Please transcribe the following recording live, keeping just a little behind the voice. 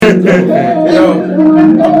Yo,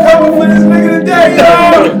 I'm coming for this nigga today, yo.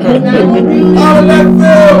 Out of left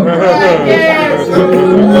field. Yes.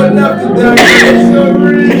 Good enough today.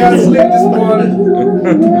 Got sleep this morning.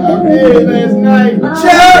 I'm here last night.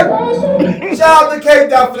 Check. Shout out to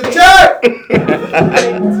K-Dot for the check.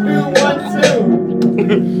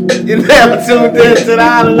 2-1-2. You never tuned in to the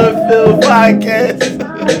Out of Left Field podcast.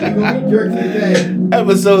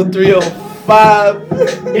 Episode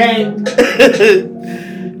 305. Gang.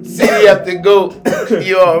 CD up the GOAT.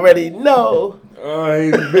 You already know. Oh,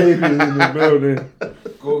 he's baby in the building.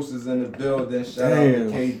 Ghost is in the building. Shout out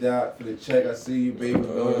to K-Dot for the check. I see you, baby.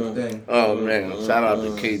 Doing the thing. Oh, man. Shout out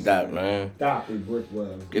to K-Dot, man. Stop it,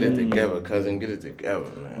 Brickwell. Get it together, cousin. Get it together,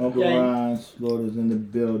 man. Uncle Ryan Slaughter's in the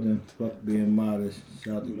building. Fuck being modest.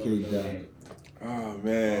 Shout out to K-Dot. Oh,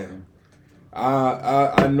 man.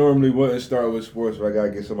 I normally wouldn't start with sports, but I gotta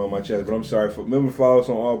get some on my chest. But I'm sorry. Remember, follow us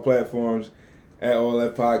on all platforms at All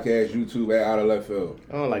Left Podcast, YouTube at Out of Left Field.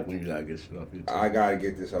 I don't like when you gotta get shit off YouTube. I gotta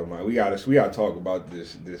get this out of my. We gotta talk about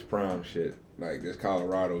this prime shit, like this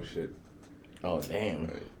Colorado shit. Oh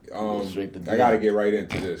damn! I gotta get right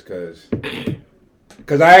into this cause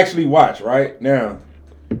I actually watch right now.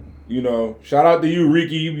 You know, shout out to you,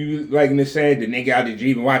 Ricky. You like this saying the nigga out did you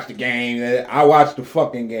even watch the game? I watched the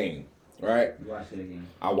fucking game. Right, You watched it again.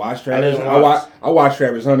 I watched Travis. I watched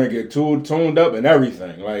Travis Hunter get tuned up and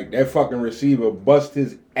everything. Like that fucking receiver bust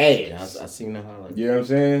his ass. I seen the highlights. You know what I'm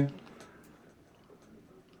saying?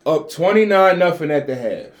 Up 29-0 at the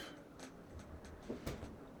half.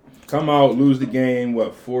 Come out, lose the game.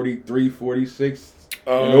 What 43-46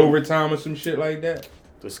 in overtime or some shit like that.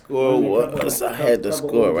 The score was. I had the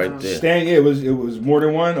score right there. It was more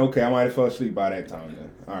than one. Okay, I might have fell asleep by that time. Then.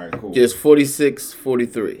 All right, cool. Just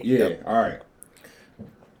 46-43. Yeah. Yep. All right.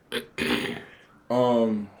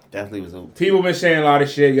 Definitely was over. People been saying a lot of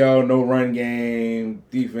shit, yo. No run game,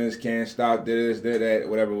 defense can't stop this, that,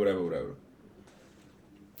 whatever.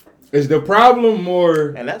 Is the problem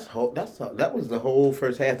more? And that was the whole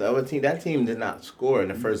first half. The other team, that team did not score in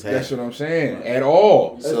the first half. That's what I'm saying. At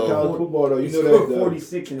all. That's college football, though. You know that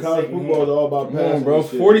 46 in the college football is all about passing. Come on, bro.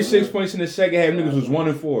 46 points in the second half. Niggas was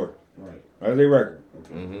 1-4. Right. That's their record.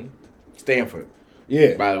 Mm-hmm. Stanford.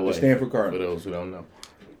 Yeah. By the way, Stanford Cardinals. For those who don't know.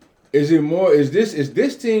 Is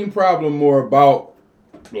this team problem more about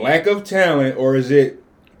lack of talent, or is it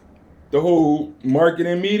the whole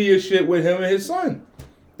marketing media shit with him and his son?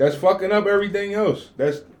 That's fucking up everything else.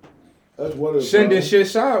 That's one of the sending problems. shit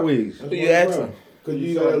sideways. Who you asking? Because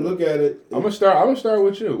you gotta look at it. I'm gonna start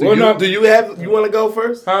with you. Do you want to go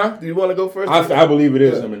first? Huh? Do you want to go first? I believe it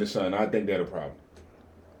is him and the son. I think that's a problem.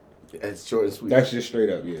 That's short and sweet. That's just straight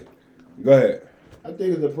up, yeah. Go ahead. I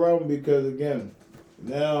think it's a problem because again,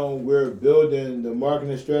 now we're building the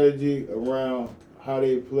marketing strategy around how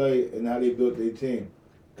they play and how they built their team.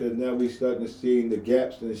 Because now we starting to see the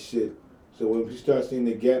gaps and shit. So when we start seeing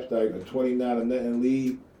the gaps, like a 29-0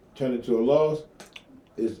 lead turn into a loss,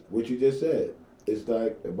 is what you just said. It's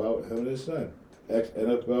like about him and his son.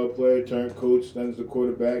 Ex-NFL player turned coach, son's the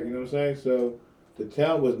quarterback, you know what I'm saying? So the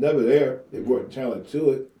talent was never there. They brought talent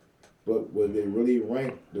to it. But was they really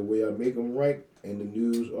ranked the way I make them rank in the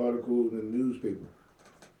news articles and the newspaper?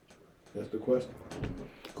 That's the question.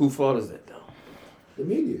 Whose fault is that, though? The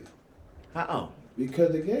media. How?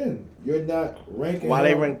 Because again, you're not ranking. Why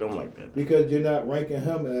they rank them like that? Because you're not ranking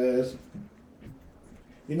him as.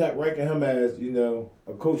 You're not ranking him as a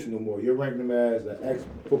coach no more. You're ranking him as an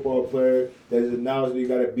ex-football player that is acknowledged that you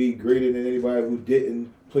got to be greater than anybody who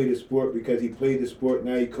didn't play the sport because he played the sport.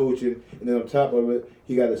 Now he's coaching, and then on top of it,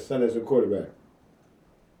 he got a son as a quarterback.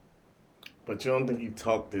 But you don't think he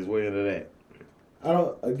talked his way into that? I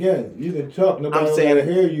don't. Again, you can talk. Nobody will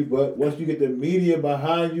hear you. But once you get the media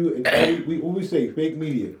behind you, and what we say, fake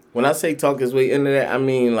media. When I say talk his way into that, I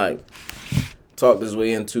mean like talk his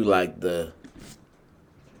way into like the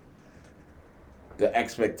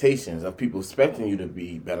expectations of people expecting you to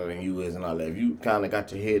be better than you is and all that. If you kind of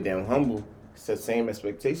got your head down humble, it's the same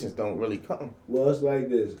expectations don't really come. Well, it's like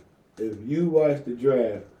this. If you watch the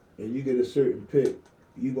draft and you get a certain pick,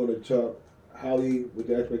 you're going to talk highly with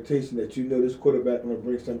the expectation that you know this quarterback going to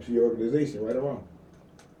bring something to your organization, right or wrong?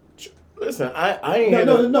 Listen, I ain't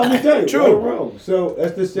No, I'm going to tell you. True. Right or wrong. So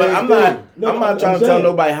that's the same But I'm thing. not trying to tell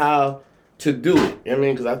nobody how to do it. You know what I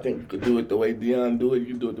mean? Because I think you could do it the way Deion do it. You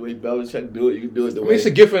can do it the way Belichick do it. You can do it the way... it's a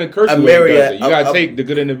gift and a curse. You got to take the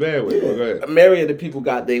good and the bad way. Yeah. Go ahead. A myriad of people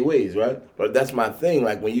got their ways, right? But that's my thing.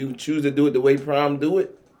 Like, when you choose to do it the way Prime do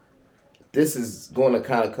it, this is going to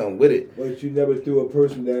kind of come with it. But you never threw a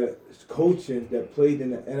person that's coaching that played in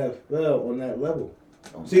the NFL on that level.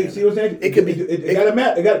 See what I'm saying? It could be. It gotta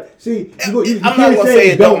matter. It got. See, you I'm not can't gonna say say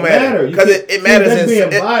it it don't don't matter You because can't- it matters. that's being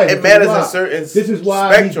biased. It matters Why? in certain. This is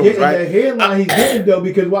why he's spectrums, getting right? that headline. He's getting though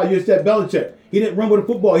because why you said Belichick. He didn't run with the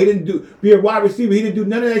football. He didn't be a wide receiver. He didn't do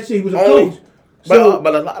none of that shit. He was a coach.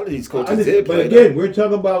 But a lot of these coaches did play. But again, we're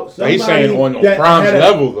talking about somebody He's saying on that Prime's had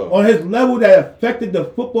level, though. on his level that affected the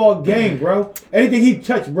football game, bro. Anything he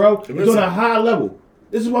touched, bro, is on a high level.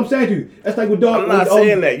 This is what I'm saying to you. That's like what I'm not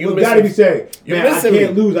saying that. You gotta be saying. Man, I missing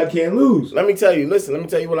can't me. lose. I can't lose. Let me tell you. Listen. Let me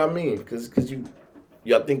tell you what I mean. Because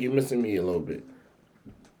y'all think you're missing me a little bit.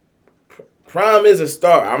 Prime is a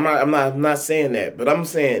star. I'm not saying that, but I'm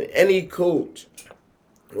saying any coach.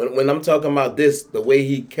 When I'm talking about this, the way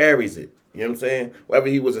he carries it, you know what I'm saying? Whether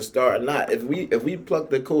he was a star or not. If we pluck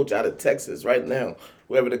the coach out of Texas right now,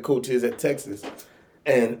 whoever the coach is at Texas,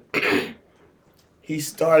 and he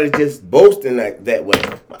started just boasting that way.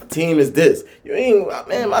 My team is this. You ain't,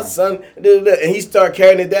 man, my son, and he started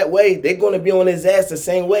carrying it that way. They're going to be on his ass the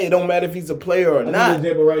same way. It don't matter if he's a player or not.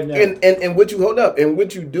 Example right now. And what you hold up, and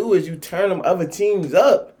what you do is you turn them other teams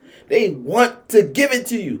up. They want to give it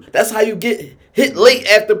to you. That's how you get hit late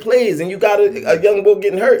after plays, and you got a young boy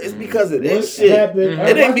getting hurt. It's because of this shit.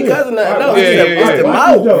 It ain't because of nothing else. It's the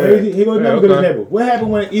mouth. He gonna never good example. What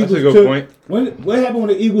happened when the Eagles took? What happened when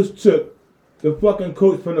the Eagles took the fucking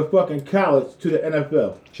coach from the fucking college to the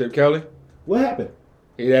NFL? Chip Kelly. What happened?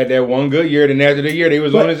 He had that one good year, then after the year, they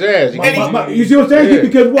was on his ass. You see what I'm saying? Yeah.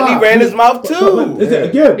 Because why? And he ran his mouth too.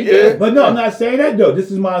 Again, but no, I'm not saying that though.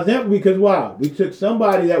 This is my example because why? We took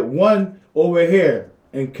somebody that won over here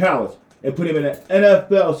in college and put him in an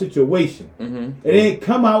NFL situation. It didn't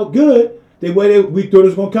come out good the way we thought it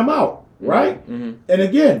was gonna come out, right? And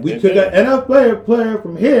again, we took an NFL player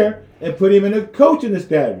from here and put him in a coaching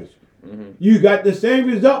establishment. You got the same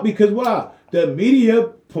result because why? The media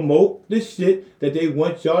promote the shit that they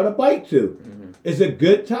want y'all to bite to. It's a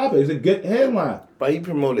good topic. It's a good headline. But he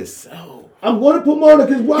promoted so. I'm going to promote it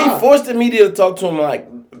because why? He forced the media to talk to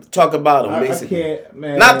him, talk about him, basically. I can't,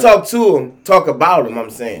 man. Not talk to him, talk about him, I'm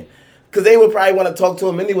saying. Because they would probably want to talk to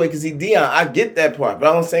him anyway because he Deion. I get that part.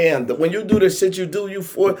 But I'm saying that when you do the shit you do, you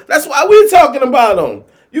force. That's why we're talking about him.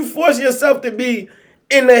 You force yourself to be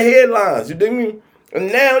in the headlines. You dig me? And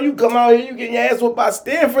now you come out here, you get your ass whooped by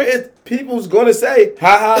Stanford. People's going to say,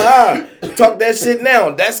 ha, ha, ha. Talk that shit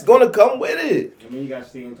now. That's going to come with it. I mean, you got to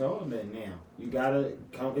stay on top of that now. You got to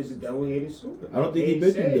count as a double-headed sword. I don't think he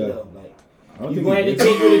bitching though. You're going to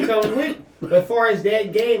take what it comes with. But as far as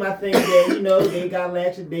that game, I think that, they got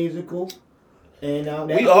lackadaisical. And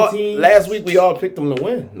last week we all picked them to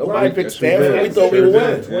win. Nobody picked Stanford. We thought we would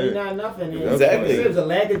win. 29-0. Exactly. It was a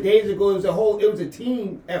lackadaisical. It was a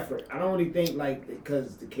team effort. I don't really think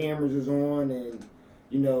because the cameras is on and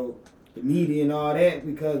the media and all that.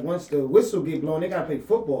 Because once the whistle get blown, they gotta play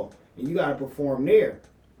football and you gotta perform there.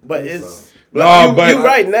 But it's you're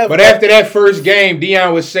right now. But after that first game,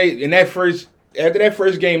 Deion was saying after that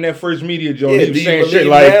first game, that first media joint, he was saying shit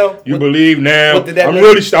like, "You believe now?"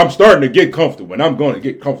 I'm starting to get comfortable, and I'm going to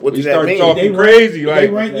get comfortable. He started talking crazy, like. They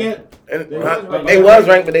ranked yet? They was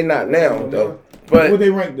ranked, but they not now though. But what they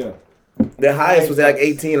ranked though? The highest was like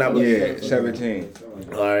 18, I believe. Yeah, 17.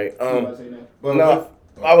 All right. No,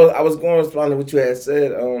 I was going to respond to what you had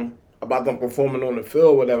said about them performing on the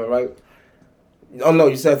field, whatever, right? Oh no,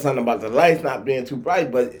 you said something about the lights not being too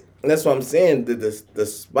bright, but that's what I'm saying. The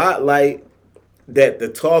spotlight that the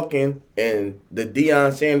talking and the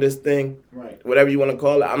Deion Sanders thing, right, whatever you want to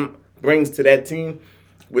call it, brings to that team,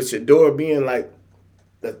 with Shador being like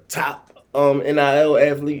the top NIL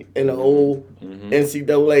athlete in the whole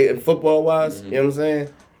NCAA and football wise. You know what I'm saying?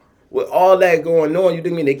 With all that going on, you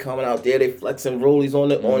think me they coming out there, they flexing rollies on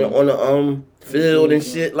the field and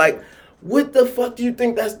shit. Like, what the fuck do you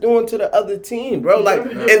think that's doing to the other team, bro? Like,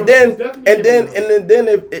 and then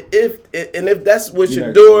if that's what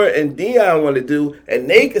Shador and Deion want to do, and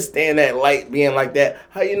they can stand that light being like that,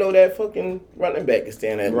 how you know that fucking running back can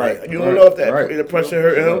stand that light? You don't know if the pressure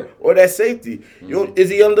hurt him or that safety.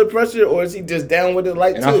 Is he under pressure or is he just down with the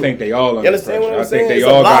light too? I think they all under pressure. What I'm saying? They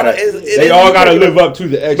all gotta live up to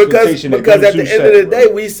the expectation. Because at the end of the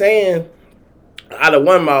day, we saying out of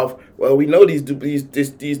one mouth, well, we know these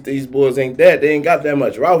boys ain't that. They ain't got that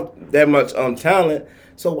much talent.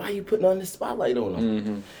 So why you putting on this spotlight on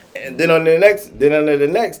them? And then under the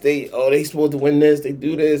next, they supposed to win this. They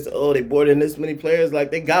do this. Oh, they brought in this many players. Like,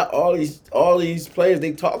 they got all these players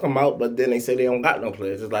they talking about, but then they say they don't got no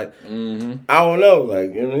players. It's like, I don't know.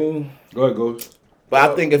 Like, you know what I mean? Go ahead, Ghost. But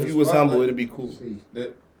I think if you was humble, it'd be cool.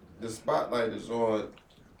 The spotlight is on,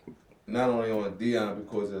 not only on Deion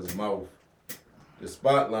because of his mouth. The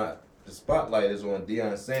spotlight is on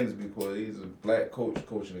Deion Sanders because he's a black coach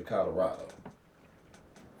coaching in Colorado.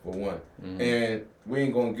 for one. And we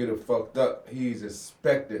ain't gonna get it fucked up. He's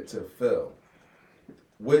expected to fail.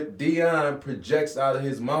 What Deion projects out of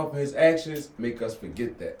his mouth and his actions make us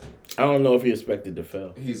forget that. I don't know if he expected to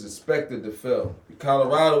fail. He's expected to fail.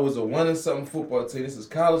 Colorado was a 1-something football team. This is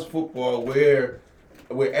college football where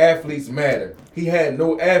athletes matter. He had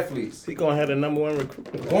no athletes. He gonna have the number 1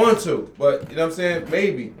 recruit. Going to, but you know what I'm saying?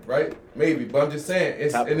 Maybe, right? Maybe. But I'm just saying,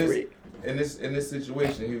 it's in this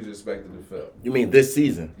situation, he was expected to fail. You mean this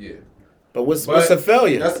season? Yeah. But what's a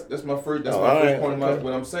failure? That's my first point of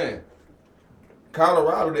what I'm saying.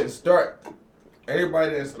 Colorado didn't start.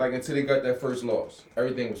 Everybody didn't, like, until they got that first loss.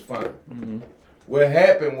 Everything was fine. Mm-hmm. What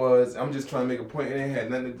happened was, I'm just trying to make a point. It ain't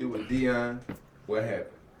had nothing to do with Deion. What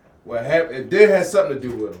happened? It did have something to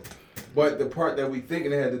do with him. But the part that we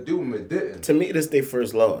thinking it had to do with him, it didn't. To me, this their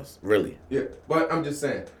first loss, really. Yeah, but I'm just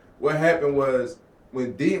saying. What happened was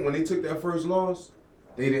when they took that first loss,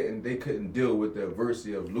 they couldn't deal with the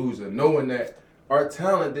adversity of losing, knowing that our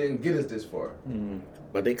talent didn't get us this far. Mm-hmm.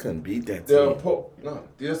 But they couldn't beat that team. No,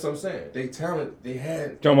 that's what I'm saying. They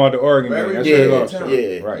had. Talking about the Oregon game. That's yeah, lost.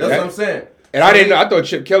 Yeah, right. That's what I'm saying. And I didn't know. I thought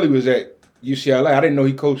Chip Kelly was at UCLA. I didn't know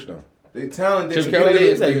he coached them. They talented. Chip Kelly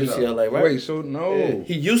is at UCLA, right? Wait, so no. Yeah.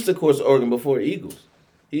 He used to coach Oregon before the Eagles.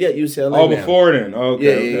 He at UCLA Oh, now. before then.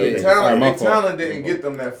 Okay. The talent didn't get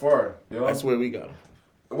them that far. You know? That's where we got him.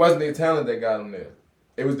 It wasn't their talent that got them there.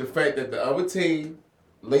 It was the fact that the other team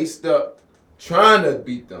laced up trying to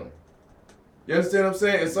beat them. You understand what I'm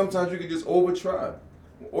saying? And sometimes you can just over-try.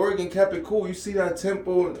 Oregon kept it cool. You see that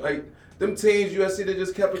tempo, like them teams, USC, they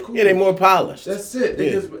just kept it cool. Yeah, they more polished. That's it.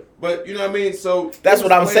 But you know what I mean? So that's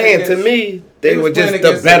what I'm saying. To me, they were just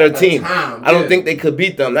the better team. I don't think they could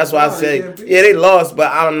beat them. That's why I say, they lost,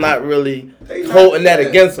 but I'm not really holding that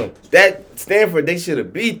against them. That Stanford, they should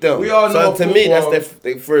have beat them. We all know to me, that's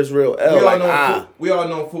their first real L. We all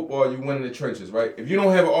know football, you win in the trenches, right? If you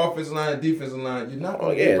don't have an offensive line, defensive line, you're not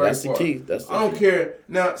going to get right that's far. the key. I don't care.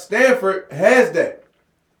 Now, Stanford has that.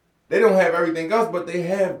 They don't have everything else, but they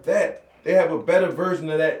have that. They have a better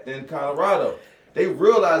version of that than Colorado. They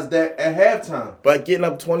realized that at halftime. But getting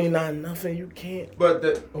up 29-0, you can't. But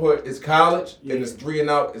it's college, and it's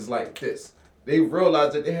 3-0 is like this. They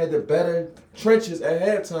realized that they had the better trenches at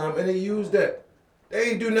halftime, and they used that.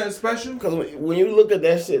 They ain't do nothing special. Because when you look at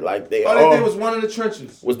that shit, like all they did was one in the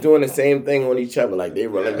trenches. Was doing the same thing on each other. Like they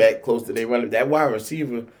running back close to they running. That wide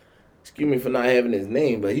receiver, excuse me for not having his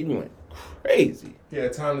name, but he went crazy. Yeah,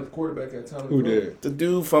 the quarterback had time. Who did? The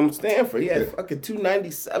dude from Stanford. He had fucking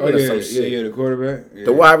 297 or some shit. Yeah, the quarterback. Yeah.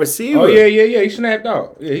 The wide receiver. Oh, yeah. He snapped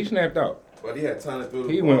out. But he had time to throw the ball.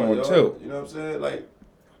 He went on tilt. You know what I'm saying? Like,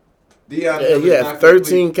 Deion. Yeah,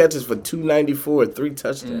 13 catches for 294, 3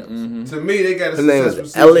 touchdowns. Mm-hmm. To me, they got a successful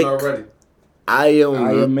season already.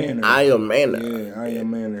 Iron Manor. Yeah, Iron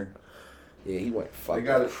Manor. Yeah, he went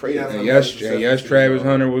fucking crazy. And yes, Travis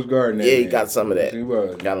Hunter was guarding that. Yeah, he got some of that. He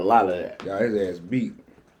was. Got a lot of that. Got his ass beat.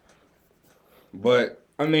 But,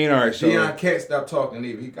 I mean, all right, so. Deion can't stop talking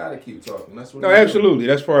either. He got to keep talking. That's what. No, absolutely.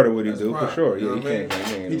 That's part of what he do, for sure. You know Yeah, he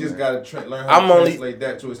can't. He just got to learn how to translate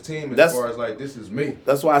that to his team as far as, like, this is me.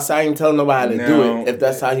 That's why I ain't telling nobody to do it if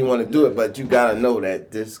that's how you want to do it. But you got to know that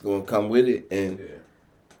this is going to come with it. And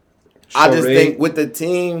I just think with the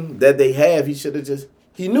team that they have, he should have just.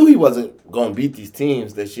 He knew he wasn't going to beat these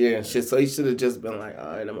teams this year and shit, so he should have just been like, all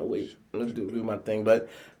right, I'm going to wait. I'm going to do my thing. But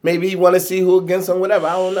maybe he want to see who against him, whatever.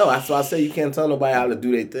 I don't know. That's why I say you can't tell nobody how to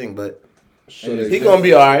do their thing, but he going to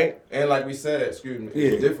be all right. And like we said, it's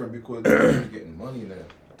different because they're getting money now.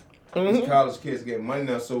 Mm-hmm. These college kids getting money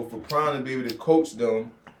now, so for Prime to be able to coach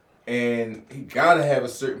them, and he got to have a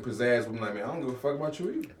certain pizzazz. I'm like, man, I don't give a fuck about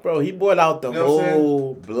you either. Bro, he brought out the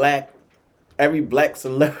whole every black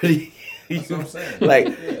celebrity. That's what I'm saying. Like,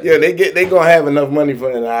 they gonna have enough money for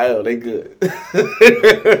NIL. They good.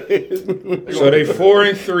 So they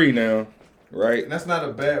 4-3 now, right? And that's not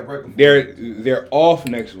a bad record. They're off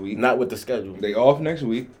next week. Not with the schedule. They off next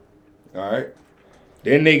week. All right.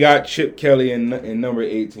 Then they got Chip Kelly in number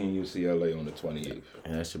 18 UCLA on the 28th.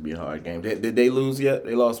 Yeah, that should be a hard game. Did they lose yet?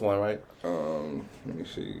 They lost one, right? Let me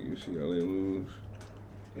see. UCLA lose.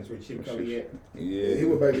 That's where Chip Kelly at. Yeah. He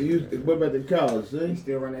went back to college, see? He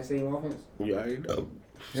still run that same offense? You already know.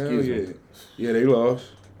 Hell yeah. Yeah, they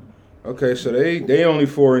lost. Okay, so they only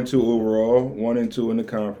 4-2 overall, 1-2 in the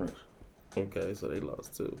conference. Okay, so they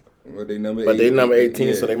lost too. But they number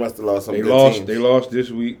 18, so they must have lost some good teams. They lost this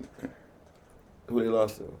week. Who they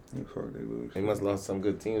lost to? Who the fuck they lose? They must have lost some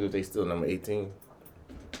good teams if they still number 18.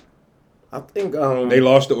 I think they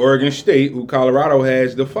lost to Oregon State, who Colorado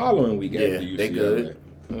has the following week after UCLA. They good.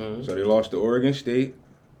 Mm-hmm. So they lost to Oregon State.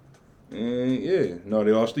 And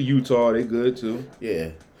they lost to Utah. They good too.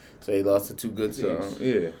 Yeah. So they lost to two good So teams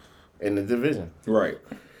yeah, in the division. right.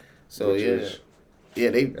 So Which yeah, is yeah,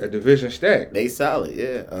 a division stack. they solid.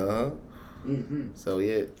 Yeah, So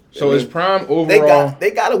yeah. So I is mean, Prime overall?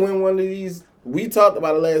 they got to win one of these. We talked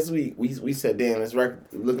about it last week. We said, damn, this record.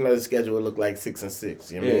 Looking at the schedule, it looked like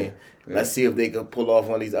 6-6. You know what I mean? Yeah. Let's see if they could pull off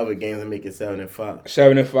one of these other games and make it 7-5.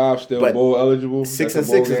 7-5 still But bowl eligible.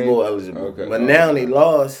 6-6 is bowl eligible. Okay. But now they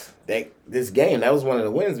lost this game. That was one of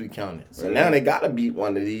the wins we counted. So now they got to beat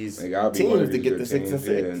one of these teams to get the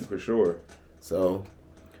 6-6. Yeah, for sure. So,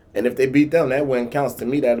 and if they beat them, that win counts. To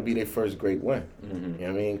me, that'll be their first great win. You know what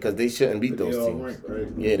I mean? Because they shouldn't beat those teams. Ranked, right?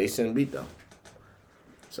 Yeah, they shouldn't beat them.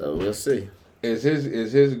 So we'll see. Is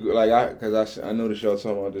his like because I noticed y'all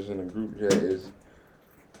talking about this in the group chat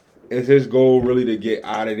is his goal really to get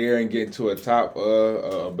out of there and get to a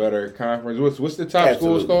better conference? What's the top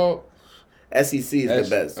schools called? SEC is the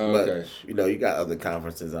best, okay. but you got other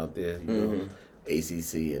conferences out there. You know,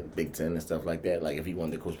 ACC and Big Ten and stuff like that. Like if he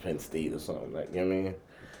wanted to coach Penn State or something, like you know what I mean.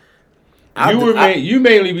 You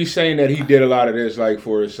mainly be saying that he did a lot of this like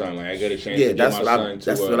for his son. Like I get a chance to get my son to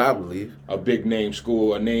that's what I believe. A big name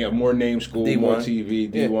school, a more name school, D1. more TV,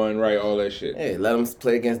 D1, right? All that shit. Hey, let him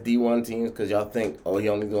play against D1 teams because y'all think, oh, he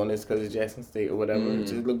only doing this because of Jackson State or whatever. It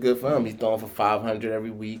just look good for him. He's throwing for 500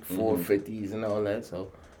 every week, 450s and all that.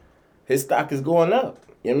 So his stock is going up.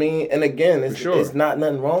 You know what I mean? And again, it's not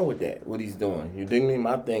nothing wrong with that, what he's doing. You dig me?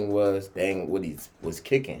 My thing was, dang, what he was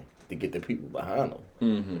kicking to get the people behind him.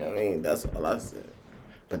 You know what I mean? That's all I said.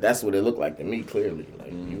 But that's what it looked like to me, clearly.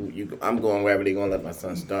 Like I'm going wherever they're going to let my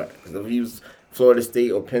son start. Because if he was Florida State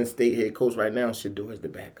or Penn State head coach right now, Shador is the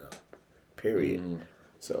backup. Period.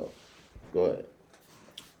 So, go ahead.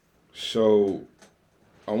 So,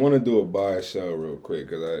 I want to do a buy or sell real quick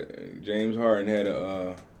because James Harden had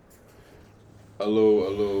a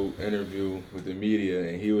little interview with the media,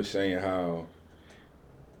 and he was saying how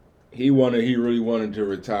he really wanted to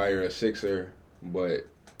retire a Sixer, but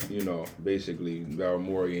basically Daryl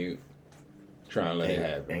Morey ain't trying to let it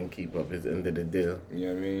happen and keep up his end of the deal. You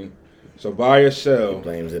know what I mean? So buy or sell. He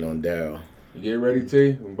blames it on Daryl. You get ready,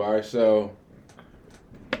 T? Buy or sell.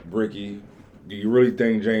 Bricky, do you really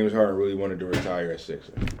think James Harden really wanted to retire a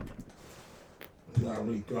Sixer? Do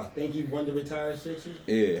I think he wanted to retire Sixers?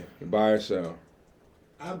 Yeah, buy or sell.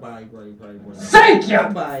 I buy it, probably want to. Thank you. I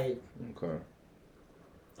buy it. Okay.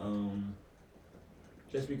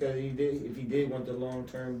 Just because if he did want the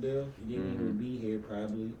long-term deal, he didn't even be here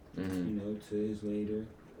probably, to his later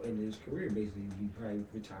in his career. Basically, he'd probably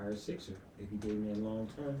retire a Sixer if he did that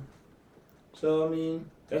long-term. So, I mean,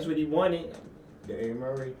 that's what he wanted.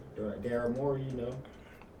 Daryl Morey,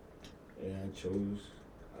 and I chose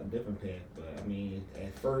a different path. But, I mean,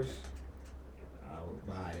 at first, I would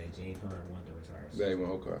buy that James Harden wanted to retire a Sixer.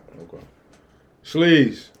 Okay.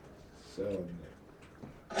 Sleaze. So,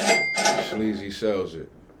 Sleazy sells it.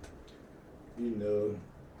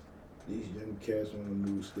 these young cats want to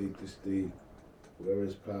move state to state, whatever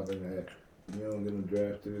it's popping at. You don't get them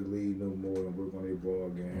drafted to the league no more and work on their ball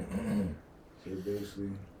game. So basically,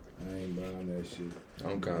 I ain't buying that shit.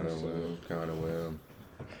 I'm kind of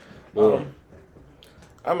well.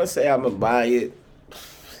 I'm gonna say I'm gonna buy it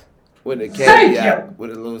with a caveat,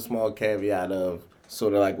 with a little small caveat of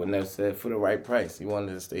sort of like what Neff said, for the right price. He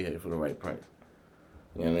wanted to stay here for the right price.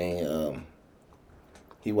 You know what I mean?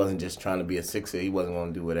 He wasn't just trying to be a Sixer. He wasn't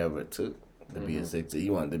going to do whatever it took to be a Sixer.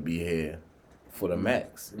 He wanted to be here for the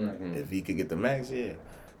max. If he could get the max, yeah.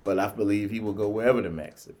 But I believe he will go wherever the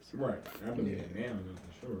max is. Right. I believe that now,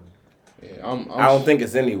 for sure. Yeah, I don't think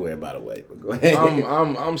it's anywhere, by the way. But go ahead.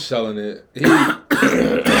 I'm selling it.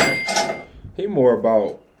 He more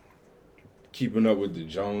about keeping up with the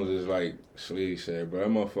Joneses, like Sleazy said, bro. That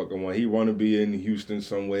motherfucker he want to be in Houston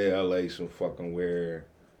somewhere, LA, some fucking where,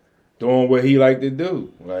 doing what he like to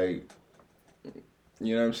do. Like,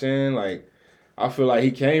 you know what I'm saying? Like, I feel like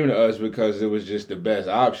he came to us because it was just the best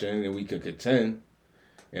option and we could contend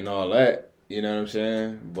and all that. You know what I'm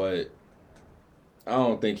saying? But I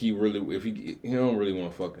don't think he don't really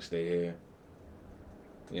want to fucking stay here.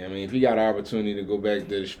 You know what I mean? If he got an opportunity to go back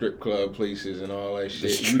to the strip club places and all that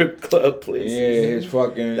shit. Strip club places. Yeah, his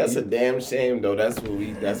fucking. That's a damn shame though. That's what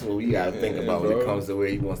we gotta think about when it comes to where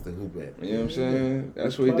he wants to hoop at. You know what I'm saying?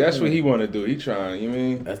 That's what he want to do. He trying. You know what I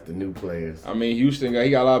mean? That's the new players. I mean, Houston he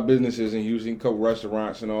got a lot of businesses in Houston, a couple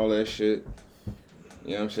restaurants and all that shit.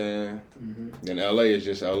 You know what I'm saying? Then LA is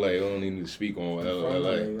just LA. We don't need to speak on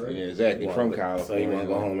LA. Right? Yeah, exactly. From California. So you want to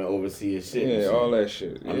go home and oversee his shit? Yeah, all that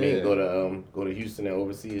shit. Yeah. I mean, go to Houston and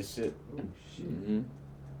oversee his shit. Oh shit!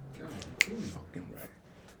 Fucking right.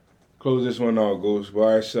 Close this one off. Goes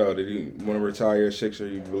buy or sell. Did he want to retire a Sixer?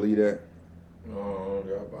 You believe that? No,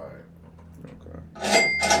 I buy it. Okay.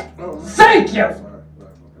 Thank you. Sorry.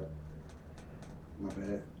 My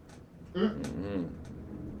bad. Mm-hmm.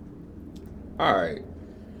 All right.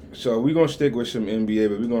 So we're going to stick with some NBA,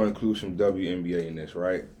 but we're going to include some WNBA in this,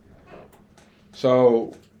 right?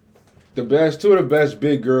 So two of the best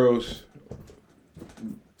big girls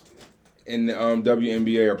in the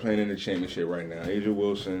WNBA are playing in the championship right now. Asia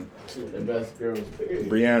Wilson, The best girls.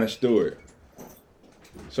 Breanna Stewart.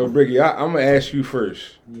 So, Bricky, I'm going to ask you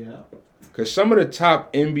first. Yeah. Because some of the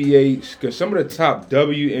top WNBA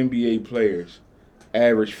players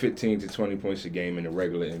average 15 to 20 points a game in the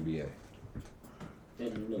regular NBA.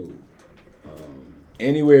 No.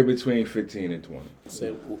 Anywhere between 15 and 20.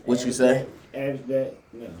 So, what you say? Average that?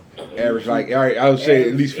 No. Average, like, all right, I would say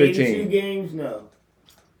at least 15. 82 games? No.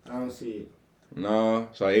 I don't see it. No.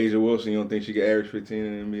 So, Asia Wilson, you don't think she can average 15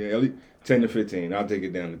 in the NBA? At least 10 to 15. I'll take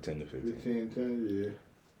it down to 10 to 15. 15, 10, yeah.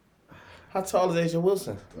 How tall is Asia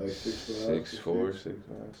Wilson? Like 6'5", 6'4", 6'4",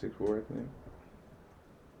 I think.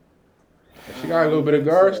 She got a little bit of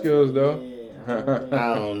guard skills, though.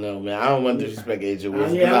 I don't know, man. I don't want to disrespect Asia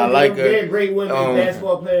Wilson. Yeah, I like her. They're great women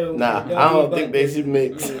basketball players. Nah, I don't think they should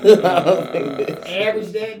mix. I don't think they should.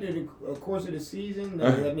 Average that through the course of the season.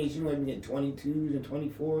 That means she might be getting 22s and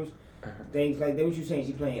 24s. Things like that. What you saying?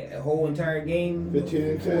 She playing a whole entire game? 15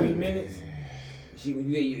 and 10. 40 minutes?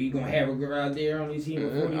 You gonna have a girl out there on this team for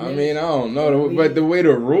 40 minutes? I mean, I don't know, but the way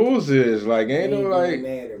the rules is, like, ain't no, like...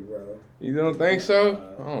 matter, bro. You don't think so?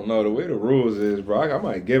 I don't know. The way the rules is, bro, I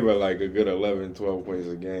might give her, like, a good 11, 12 points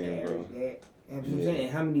a game, bro. That's what I'm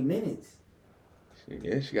saying. How many minutes?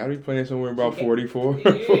 Yeah, she got to be playing somewhere about 44. Yeah,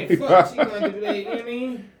 fuck. She gonna have to play, you know what I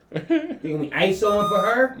mean? They gonna be ISOing for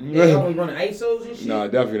her? They only running ISOs and shit? No,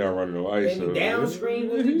 definitely not running no They ISO. be down screen,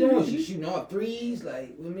 what you doing? She shooting all threes,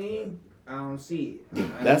 like, what I mean? I don't see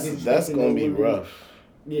it. That's gonna be rough.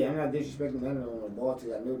 Yeah, I'm not disrespecting none of them on the ball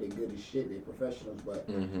team. I know they're good as shit. They're professionals, but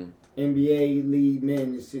Mm-hmm. NBA league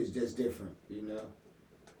men is just different, you know.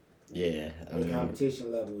 Yeah, I The mean,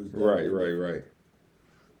 competition level is Right.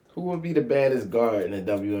 who would be the baddest guard in the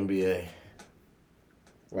WNBA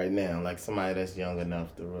right now? Like somebody that's young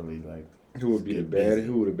enough to really like. Who would be the get busy. baddest?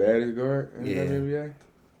 Who would the baddest guard in Yeah. the WNBA?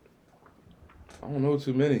 I don't know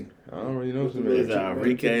too many. I don't really know too many. Is that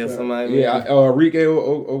Enrique or somebody? Yeah, Enrique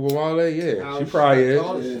Ogunwale, yeah. She probably is. How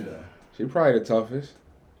tall is she, though? She probably the toughest.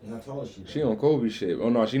 How tall is she? She on Kobe shit. Oh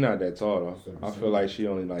no, she not that tall though. I feel like she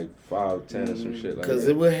only like 5'10" or some shit like Because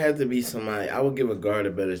that. it would have to be somebody. I would give a guard a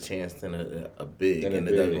better chance than a big Than a in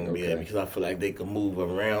the big, WNBA okay. because I feel like they could move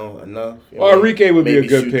around enough. You Well, know? Enrique would be Maybe a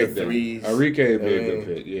good shoot the pick then. threes. Enrique would be I a mean,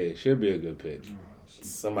 good pick. Yeah, she'll be a good pick.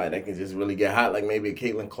 Somebody that can just really get hot, like maybe a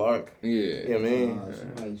Caitlin Clark. Yeah. You know what I mean?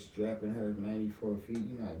 Somebody strapping her 94 feet.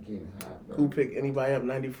 You're not getting hot, bro. Who picked anybody up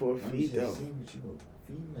 94 I'm feet just though? saying what you a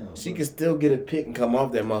female, She bro. can still get a pick and come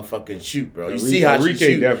off that motherfucking shoot, bro. You Enrique- see how she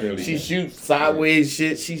Enrique shoot? definitely She can. shoots sideways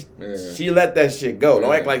shit. Yeah. She let that shit go. Don't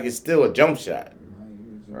Yeah. act like it's still a jump shot.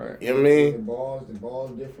 Right. You know what I mean? The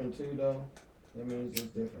ball's different too, though. I mean, it's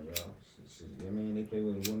just different, y'all. I mean, they play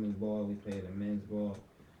with a women's ball, we play with a men's ball.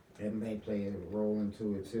 Everybody play a role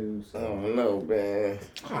into it too. So. I don't know, man.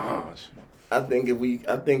 Gosh. I think if we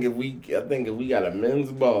got a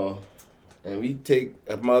men's ball and we take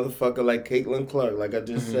a motherfucker like Caitlin Clark, like I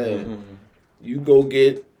just said, you go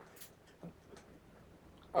get,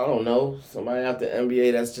 I don't know, somebody out the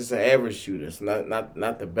NBA that's just an average shooter. It's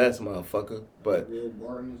not the best motherfucker, but Will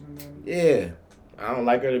Barton or something? yeah. I don't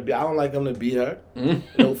like him to beat her.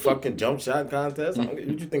 No fucking jump shot contest. What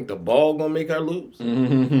you think the ball gonna make her lose?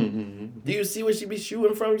 Do you see what she be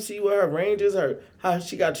shooting from? You see where her range is? How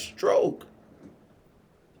she got stroke.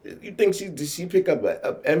 You think she pick up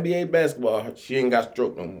a NBA basketball? She ain't got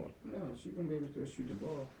stroke no more. No, she gonna be able to shoot the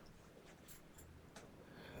ball.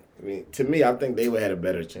 I mean, to me, I think they would have had a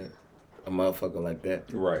better chance. A motherfucker like that.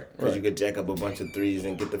 Right. Because you could jack up a bunch of threes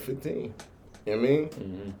and get the 15. You know what I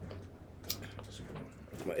mean?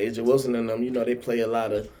 Asia Wilson and them, you know, they play a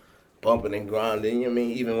lot of bumping and grinding. You know what I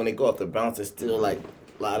mean? Even when they go off the bounce, it's still like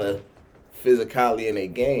a lot of physicality in their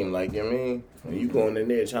game. Like, you know what I mean? When you going in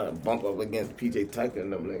there trying to bump up against PJ Tucker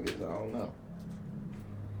and them niggas, I don't know.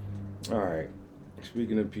 All right.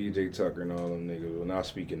 Speaking of PJ Tucker and all them niggas, well, not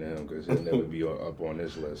speaking to him because he'll never be up on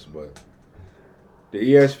this list, but the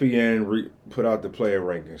ESPN put out the player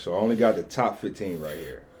ranking, so I only got the top 15 right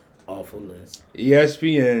here. Awful list.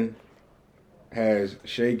 ESPN has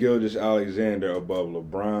Shai Gilgeous-Alexander above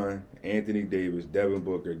LeBron, Anthony Davis, Devin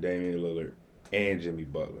Booker, Damian Lillard, and Jimmy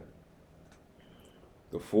Butler.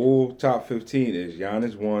 The full top 15 is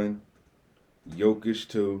Giannis 1, Jokic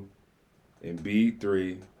 2, Embiid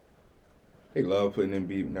 3. They love putting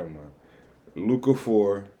Embiid, never mind. Luka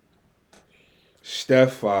 4,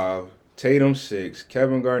 Steph 5, Tatum 6,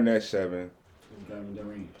 Kevin Garnett 7. Kevin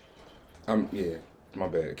Durant. My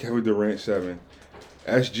bad. Kevin Durant 7.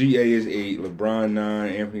 SGA is 8, LeBron 9,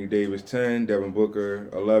 Anthony Davis 10, Devin Booker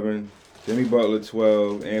 11, Jimmy Butler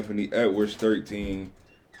 12, Anthony Edwards 13,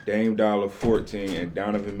 Dame Dollar 14, and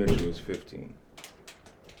Donovan Mitchell is 15.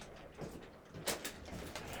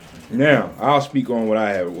 Now, I'll speak on what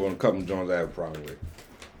I have, on a couple of Jones I have a problem with.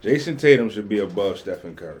 Jason Tatum should be above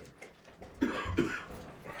Stephen Curry.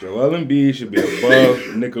 Joel Embiid should be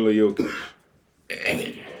above Nikola Jokic.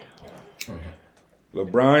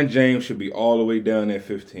 LeBron James should be all the way down at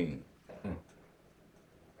 15. Can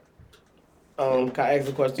I ask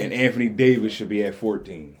a question? And Anthony Davis should be at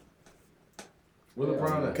 14. Where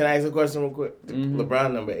LeBron at? Can I ask a question real quick?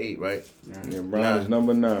 LeBron number 8, right? LeBron is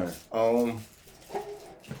number 9. I'm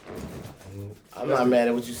not mad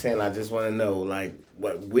at what you're saying. I just want to know, like,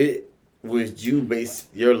 what would you base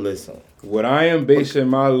your list on? What I am basing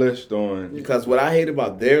my list on, Because what I hate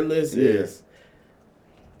about their list is,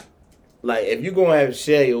 like, if you're gonna have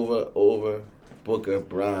Shea over Booker,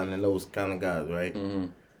 Bron, and those kind of guys, right? Mm-hmm.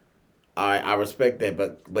 I respect that,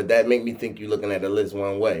 but that make me think you're looking at the list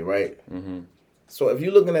one way, right? Mm-hmm. So if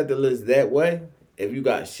you're looking at the list that way, if you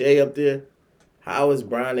got Shea up there, how is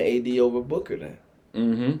Bron and AD over Booker then?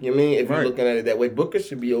 Mm-hmm. You know what I mean? If you're looking at it that way, Booker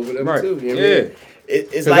should be over them too. You know what I mean?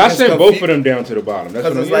 It's like I sent both of them down to the bottom. That's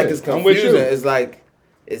what it's I'm like it's I'm with you. confusing. It's like,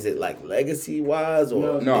 is it like legacy wise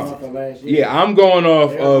or no? Yeah, I'm going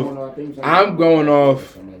off of. I'm going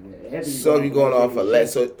off. So you're going off of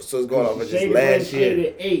last. So it's going off of just last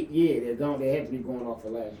year. 8, yeah, they have to be going off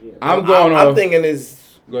of last year. I'm thinking is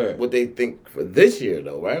Go ahead. what they think for this year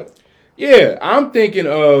though, right? Yeah, I'm thinking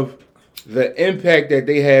of the impact that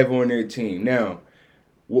they have on their team. Now,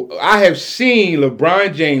 I have seen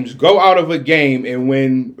LeBron James go out of a game and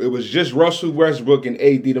when it was just Russell Westbrook and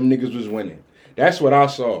AD, them niggas was winning. That's what I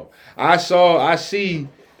saw. I see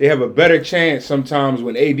they have a better chance sometimes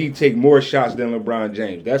when AD take more shots than LeBron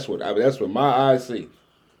James. That's what my eyes see.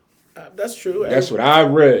 That's true. That's what I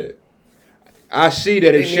read. I see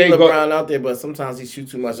that if Shea LeBron out there, but sometimes he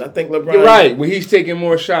shoots too much. I think LeBron. You're right. When he's taking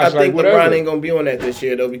more shots, I think like LeBron ain't gonna be on that this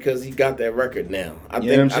year though because he got that record now. I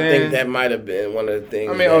think that might have been one of the things.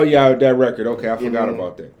 I mean, that record. Okay, I forgot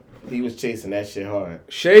about that. He was chasing that shit hard.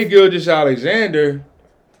 Shea Gilgeous-Alexander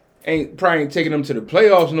probably ain't taking them to the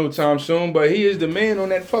playoffs no time soon, but he is the man on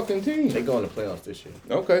that fucking team. They going to playoffs this year.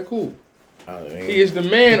 Okay, cool. He is the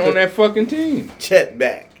man on that fucking team. Chet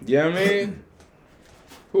back. Yeah, I mean.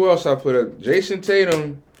 Who else I put up? Jason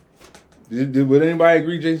Tatum. Would anybody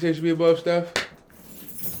agree Jason Tatum should be above Steph?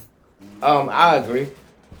 I agree.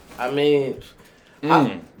 I mean,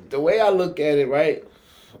 the way I look at it, right?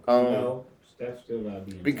 No, Steph still gotta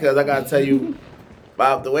be. Because I gotta tell you,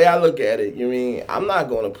 Bob, the way I look at it, you mean I'm not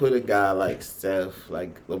gonna put a guy like Steph,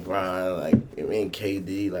 like LeBron, like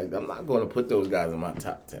KD, like I'm not gonna put those guys in my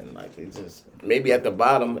top 10. Like they just maybe at the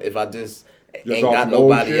bottom if I just ain't got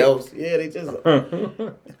nobody else. Yeah, they just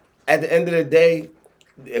at the end of the day,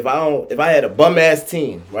 if I had a bum ass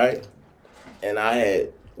team, right? And I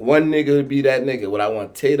had one nigga to be that nigga, would I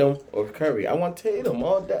want Tatum or Curry? I want Tatum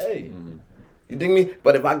all day. Mm-hmm. You dig me?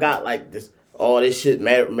 But if I got like all this shit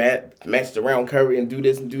matched around Curry and do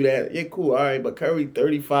this and do that, yeah, cool, all right. But Curry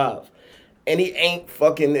 35. And he ain't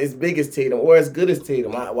fucking as big as Tatum or as good as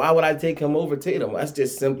Tatum. Why would I take him over Tatum? That's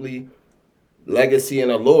just simply legacy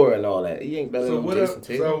and allure and all that. He ain't better than Jason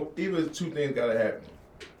Tatum. So either two things gotta happen.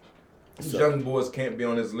 These young boys can't be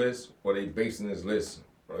on this list, or they basing this list,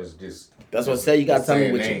 or it's just. That's what I say. You gotta tell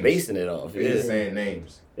me what you're basing it off. They're just saying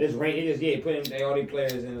names. It's putting all these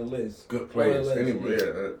players in the list. Good players. Anyway,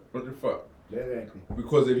 what the fuck? Exactly.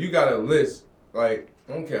 Because if you got a list, like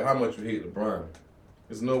I don't care how much you hate LeBron,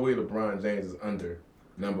 there's no way LeBron James is under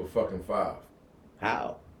number fucking 5.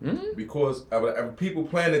 How? Mm-hmm. Because people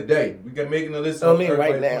playing today, we got making a list. I mean,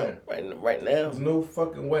 right now, there's no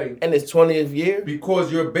fucking way. And it's 20th year.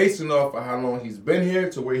 Because you're basing off of how long he's been here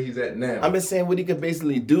to where he's at now. I'm just saying what he could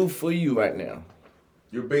basically do for you right now.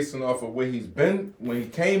 You're basing off of where he's been when he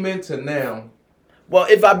came into now. Well,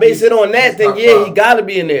 if I base it on that, then yeah, he gotta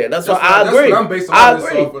be in there. That's why I agree. That's what I'm basing I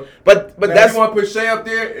agree. Off of. But now, that's you want to put Shea up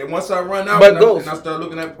there, and once I run out, and I start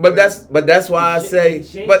looking at. But that's why I say.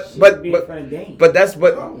 But that's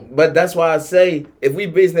why I say if we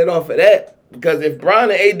basing it off of that. Because if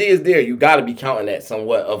Bron and AD is there, you got to be counting that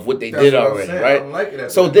somewhat of what they did already, right? I don't like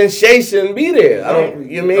it so then Shea shouldn't be there. I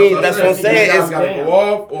don't. You mean that's what I'm saying?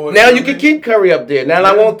 Now you can keep Curry up there. Now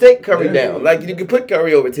I won't take Curry down. Like you can put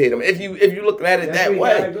Curry over Tatum if you looking at it that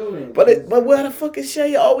way. But where the fuck is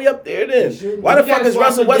Shea all the way up there then? Why the fuck is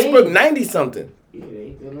Russell Westbrook 90 something?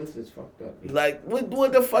 The list is fucked up. Like,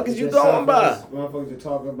 what the fuck is you Just going by? Motherfuckers to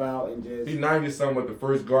talk about and just. He 90-something with the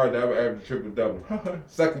first guard to ever average triple-double.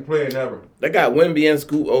 Second player ever. They got Wemby and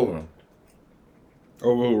Scoot over him.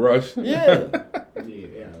 Over who, Rush? Yeah.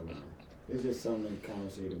 Yeah. It's just something to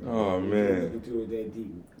conversate about. Oh, man. Look into it that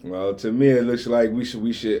deep. Well, to me, it looks like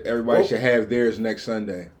everybody should have theirs next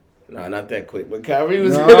Sunday. No, not that quick. But Kyrie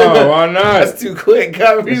was. No, why not? That's too quick.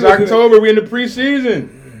 Kyrie. It's October. We in the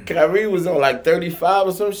preseason. Kyrie was on like 35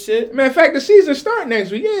 or some shit. Man, in fact, the season start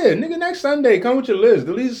next week. Yeah, nigga, next Sunday. Come with your list.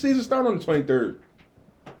 The season start on the 23rd.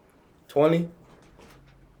 20.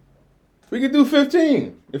 We could do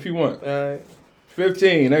 15 if you want. All right.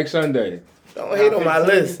 15 next Sunday. Don't hate on my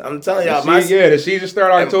list. I'm telling y'all. The season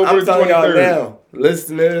start October I'm the telling 23rd. y'all now,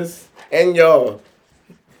 listeners and y'all,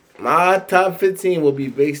 my top 15 will be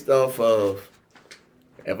based off of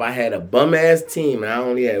if I had a bum ass team and I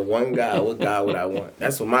only had one guy, what guy would I want?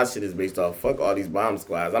 That's what my shit is based off. Fuck all these bomb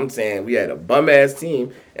squads. I'm saying we had a bum ass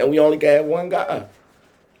team and we only got one guy.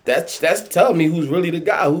 That's telling me who's really the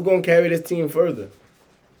guy. Who's gonna carry this team further?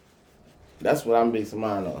 That's what I'm basing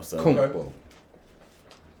mine off. So. Cool.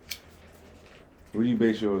 What do you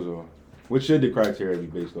base yours on? What should the criteria be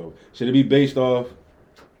based off? Should it be based off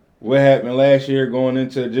what happened last year going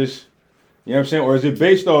into just, you know what I'm saying? Or is it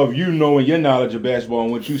based off you knowing your knowledge of basketball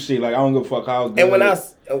and what you see? Like, I don't give a fuck how good and when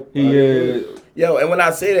he is. Yo, and when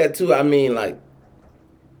I say that too, I mean like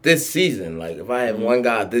this season. Like if I had one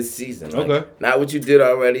guy this season. Like, okay. Not what you did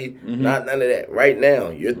already. Not none of that. Right now,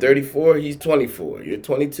 you're 34, he's 24. You're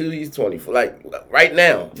 22, he's 24. Like right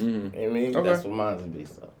now. You know what I mean? Okay. That's what mine is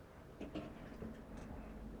based on.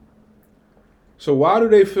 So why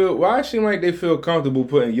it seem like they feel comfortable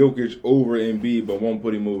putting Jokic over Embiid but won't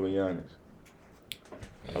put him over Giannis?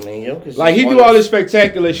 I mean, Jokic. Like, he do all this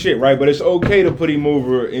spectacular shit, right? But it's okay to put him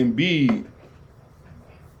over Embiid.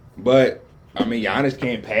 But, I mean, Giannis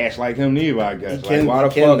can't pass like him neither, I guess. Like, why the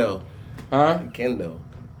fuck? Though. Huh? He can, though.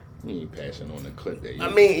 He ain't passing on the clip that I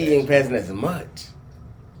mean, he ain't passing as much.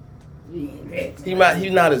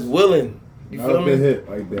 He's not as willing. You Not feel a me? big hit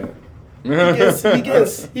like that.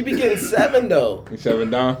 He be getting 7 though.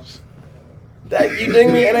 7 downs. That you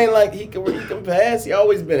think me? It ain't like he can pass. He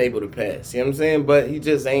always been able to pass. You know what I'm saying? But he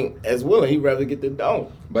just ain't as willing. He'd rather get the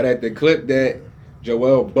dunk. But at the clip that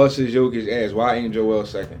Joel busts Jokic's ass, why ain't Joel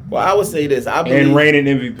second? Well, I would say this. I believe, and reigning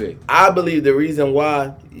MVP. I believe the reason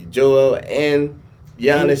why Joel and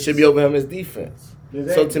Giannis should be over him is defense.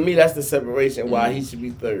 So to me, that's the separation why he should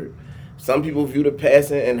be third. Some people view the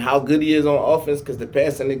passing and how good he is on offense because the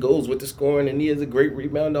passing that goes with the scoring, and he is a great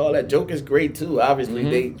rebounder. All that. Joker's great too. Obviously,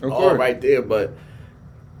 they all right there, but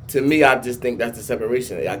to me, I just think that's the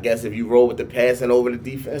separation. I guess if you roll with the passing over the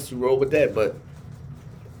defense, you roll with that. But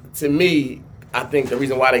to me, I think the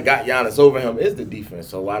reason why they got Giannis over him is the defense.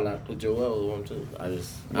 So why not put Joel over him too?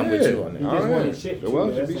 I'm with you on that.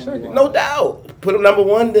 Joel should be second. No doubt. Put him number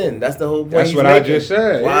one then. That's the whole point. That's what I just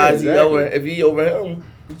said. Why is he over? If he over him,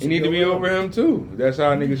 he need to be over him too. That's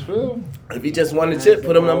how niggas feel. If he just won the chip,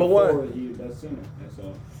 put him number one. That's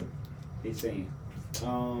all. They saying.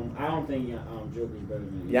 I don't think Joker's better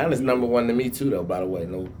than Giannis number one to me too, though. By the way,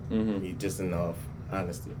 no, he just enough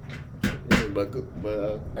honesty. But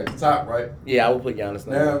at the top, right? Yeah, I would put Giannis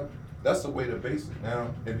number one. Now, that's the way to base it.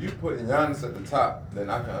 Now, if you put Giannis at the top, then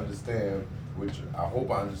I can understand, I hope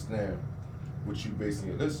I understand what you basing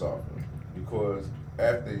your list off of. Because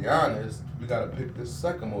after Giannis, we got to pick the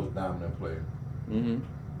second most dominant player.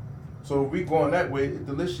 So if we going that way,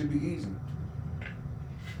 the list should be easy.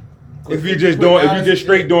 If you just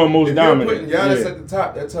straight doing most dominant. If you're putting Giannis at the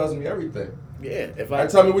top, that tells me everything. Yeah, that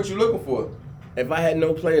tell me what you're looking for. If I had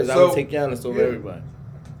no players, I would take Giannis over everybody.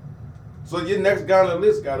 So your next guy on the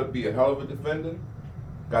list got to be a hell of a defender,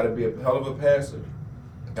 got to be a hell of a passer,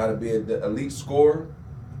 got to be an elite scorer.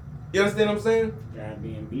 You understand what I'm saying? Gotta be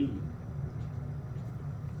Embiid.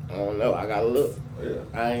 I don't know. I gotta look. Yeah.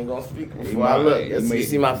 I ain't gonna speak before I look. You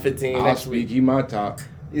see my 15 I'll next speak. week. He my top.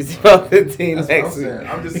 You see my 15 That's next week.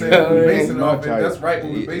 I'm just saying we're basing off it. That's right.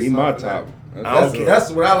 We're He basing my off top.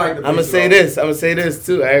 That's what I like to base I'm gonna say off. this. I'm gonna say this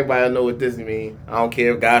too. Everybody know what this means. I don't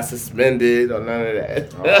care if guys suspended or none of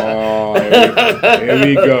that. Oh, here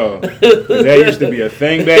we go. That used to be a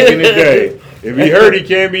thing back in the day. If he hurt, he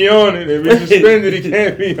can't be on it. If he's suspended, he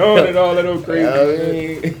can't be on it. All that old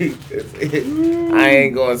crazy shit. I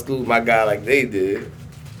ain't going to school with my guy like they did.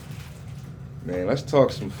 Man, let's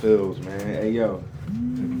talk some Phils, man. Hey, yo.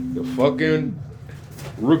 The fucking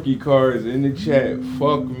rookie cards in the chat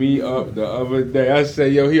fucked me up the other day. I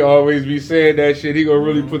said, yo, he always be saying that shit. He gonna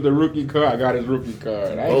really put the rookie card. I got his rookie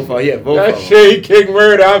card. Both of them. That shit, he kicked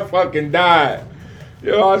murder. I fucking died.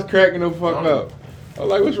 Yo, I was cracking the fuck up. I was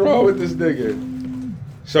like, what's wrong with this nigga?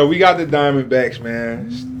 So we got the Diamondbacks,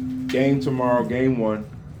 man. Game tomorrow, game 1.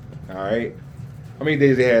 All right. How many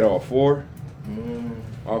days they had off? 4?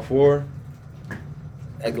 All 4?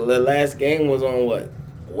 Like the last game was on what?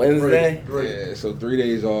 Wednesday? Yeah, so 3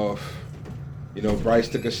 days off. You know, Bryce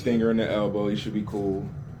took a stinger in the elbow. He should be cool.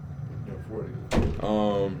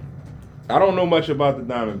 I don't know much about the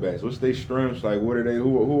Diamondbacks. What's their strengths? Like, what are they?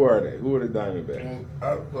 Who are they? Who are the Diamondbacks?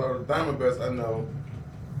 Well, the Diamondbacks,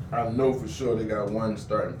 I know for sure they got one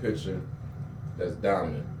starting pitcher that's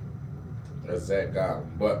dominant. That's Zach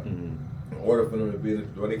Gallen. But in order for them to be,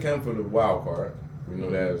 they came from the wild card. We know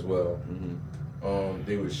that as well.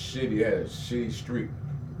 They was shitty. Had a shitty streak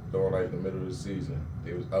during like the middle of the season.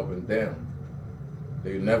 They was up and down.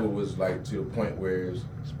 They never was like to the point where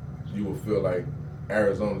you would feel like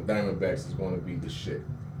Arizona Diamondbacks is going to be the shit.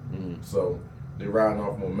 So they're riding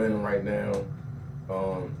off momentum right now.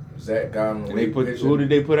 Zach Gallen. Who did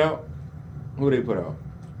they put out? Who they put out?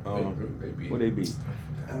 They beat. Who they beat?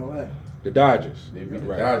 LA. The Dodgers. They beat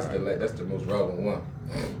the Dodgers. That's the most relevant one.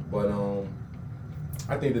 But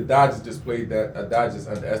I think the Dodgers just played that. Dodgers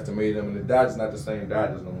underestimated them, and the Dodgers not the same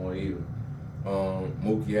Dodgers no more either.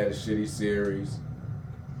 Mookie had a shitty series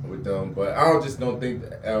with them, but I just don't think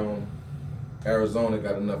that, Arizona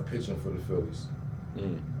got enough pitching for the Phillies.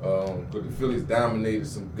 But the Phillies dominated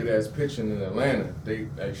some good ass pitching in Atlanta. They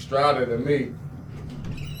Strider to me.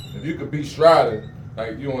 If you could beat Strider,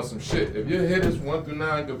 like you want some shit. If your hitters 1 through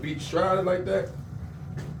 9 could beat Strider like that,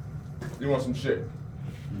 you want some shit.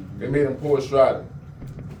 They made him pull Strider.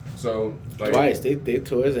 So like, Twice. They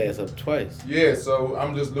tore his ass up twice. yeah, so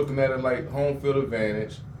I'm just looking at it like home field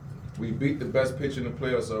advantage. We beat the best pitcher in the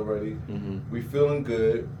playoffs already. We feeling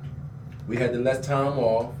good. We had the less time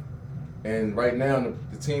off, and right now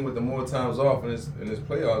the team with the more times off in this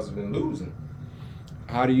playoffs has been losing.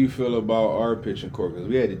 How do you feel about our pitching core? Because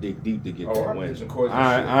we had to dig deep to get Our that win. pitching core is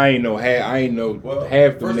I ain't know half Well, the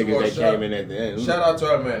first of niggas all, that came in at the end. Shout out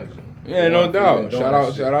to our manager. Yeah, no doubt. Shout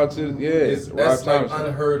out to That's Rob like Thompson.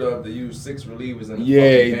 unheard of to use 6 relievers in the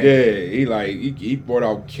Yeah, he fucking game. did. He brought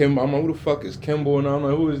out Kim. I'm like, who the fuck is Kimball? And I'm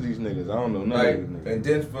like, who is these niggas? I don't know none Like, of these niggas. and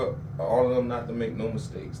then for all of them not to make no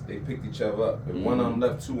mistakes, they picked each other up. If one of them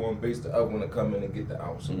left 2 on base, the other one to come in and get the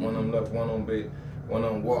outs. So one of them left 1 on base, 1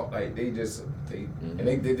 on walk. Like and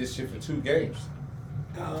they did this shit for 2 games.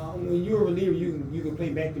 When you're a reliever, you can play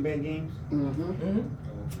back-to-back games.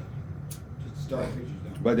 Just start pitchers.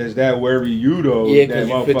 But does that worry you though? Yeah, that because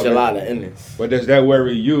you pitch a motherfucker- lot of innings. But does that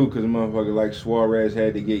worry you? Because a motherfucker like Suarez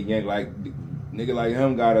had to get yanked. Like nigga like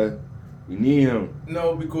him we need him.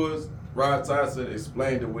 No, because Rod Tyson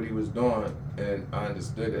explained it what he was doing, and I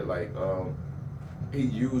understood it. Like he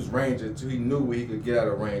used Ranger too. He knew what he could get out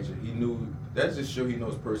of Ranger. He knew that just show he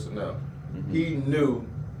knows personnel. He knew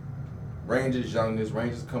Ranger's youngest.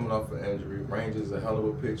 Ranger's coming off an injury. Ranger's a hell of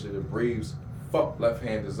a pitcher. The Braves fuck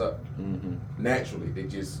left-handers up. Naturally, they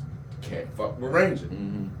just can't fuck with Ranger.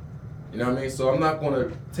 You know what I mean? So I'm not going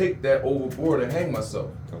to take that overboard and hang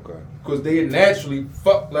myself. Okay. Because they naturally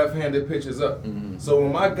fuck left-handed pitchers up. So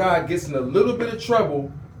when my guy gets in a little bit of trouble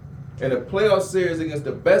in a playoff series against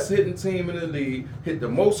the best hitting team in the league, hit the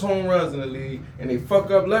most home runs in the league, and they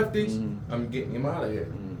fuck up lefties, I'm getting him out of here.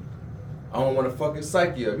 I don't want to fuck his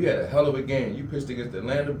psyche up. You had a hell of a game. You pitched against the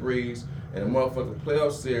Atlanta Braves in a motherfucking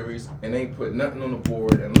playoff series and ain't put nothing on the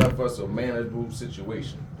board and left us a manageable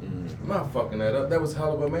situation. I'm not fucking that up. That was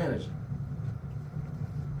hell of a manager.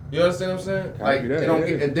 You understand what I'm saying? Like,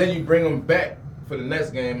 and then you bring him back for the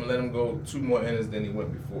next game and let him go 2 more innings than he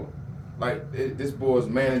went before. Like, this boy's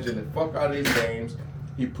managing the fuck out of these games.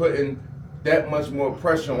 He putting that much more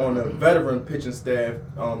pressure on the veteran pitching staff,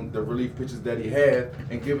 the relief pitchers that he had,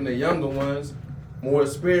 and giving the younger ones more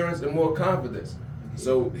experience and more confidence.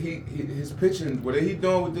 So his pitching, what he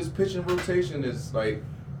doing with this pitching rotation is like,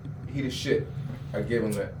 he the shit. I give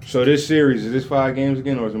him that. So this series, is this 5 games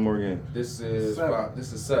again or is it more games? This is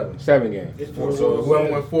 7. 7 games. So whoever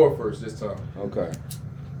went 4 first this time. Okay.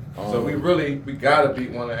 So we gotta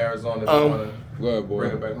beat one of Arizona if we wanna Good boy.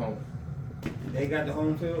 bring it back home. They got the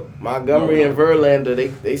home field. Montgomery and Verlander,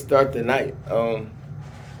 they start tonight.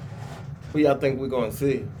 Who y'all think we're gonna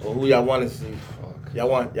see, or who y'all want to see? Y'all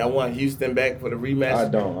want Houston back for the rematch? I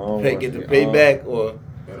don't Get the payback, or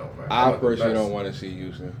It don't matter. I personally don't want to see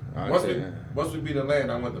Houston. Once we beat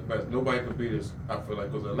Atlanta, I want the best. Nobody could beat us. I feel like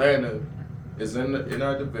because Atlanta is in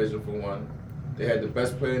our division for 1. They had the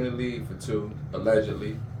best player in the league for 2,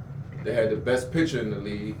 allegedly. They had the best pitcher in the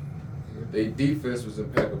league. Their defense was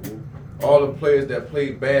impeccable. All the players that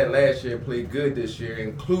played bad last year played good this year,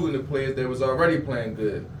 including the players that was already playing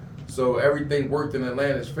good. So everything worked in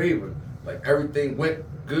Atlanta's favor. Like everything went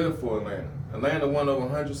good for Atlanta. Atlanta won over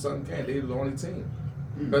 100-something games. They were the only team.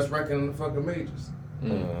 best record in the fucking majors.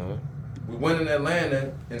 Uh-huh. We went in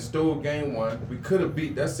Atlanta and stole game 1. We could have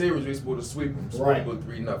beat that series. We were supposed to sweep them. Right. Go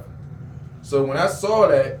 3-0. So when I saw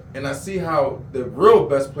that and I see how the real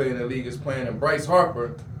best player in the league is playing in Bryce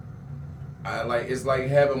Harper, it's like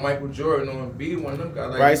having Michael Jordan on be one of them guys.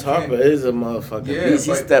 Like, Bryce Harper is a motherfucker. Yeah, He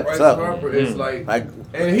steps Bryce up. Harper is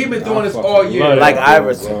and he been doing I this fucking all year. love Like that dude,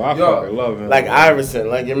 Iverson. bro. I fucking love him. Like Iverson.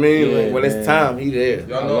 Like, you mean? Yeah, Like, when it's man. time, he there.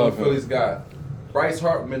 Y'all I know love the Phillies guy. Bryce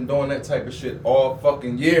Harper been doing that type of shit all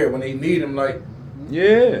fucking year. When they need him, like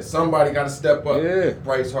Yeah. somebody got to step up. Yeah.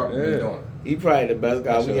 Bryce Harper been doing it. He probably the best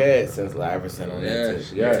guy That's we a- had since Iverson on that Yes,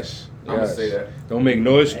 team. yes. I'm gonna say that. Don't make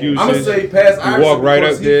no excuses. I'm gonna say past You Iverson walk right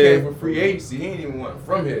because up he there. came for free agency. He ain't even want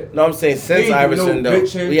from here. No, I'm saying since He ain't Iverson, no though,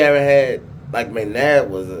 bitching. we haven't had, like, McNabb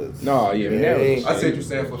was a... No, yeah, McNabb was- I said you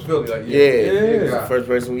saying for Philly, like Yeah, Yeah. the first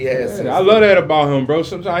person we had since... I love that about him, bro.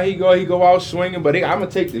 Sometimes he go out swinging, but I'm gonna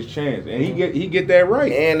take this chance, and he get that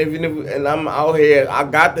right. And and I'm out here, I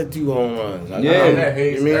got the 2 home runs. Yeah. I'm that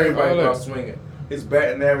Hayes. You mean? Everybody All about that. swinging. His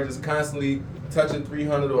batting average is constantly touching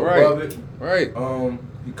 300 or Right. above it. Right.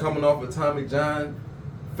 He coming off of Tommy John,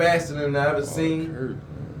 faster than I ever seen. Hurt.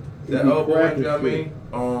 That He be elbow cracking injury, I shit.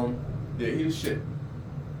 mean, yeah, he the shit.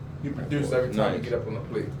 He produced every time Nice. he get up on the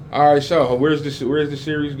plate. All right, so where's the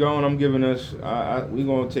series going? I'm giving us. We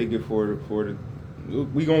gonna take it for the.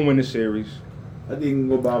 We gonna win the series. I think he can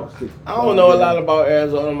go about 6. I don't know a lot about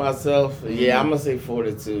Arizona myself. Yeah, I'm going to say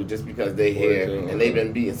 4-2 just because they here 4-2, and they've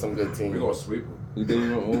been beating some good We teams. gonna sweep him. We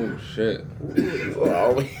didn't. Oh shit.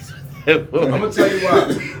 Always. I'm gonna tell you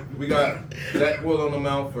why. We got Zach Will on the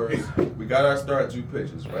mound first. We got our start 2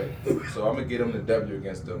 pitches, right? So I'm gonna get them the W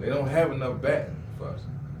against them. They don't have enough batting for us.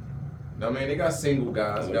 I mean, they got single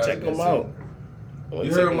guys. guys Check that them can out. single.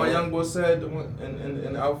 You heard what my young boy said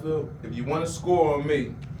in the outfield? If you want to score on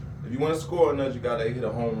me, if you want to score on us, you gotta hit a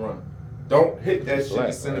home run. Don't hit that shit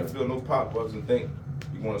in center field, no pop ups, and think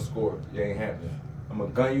you want to score. You ain't happening. I'm gonna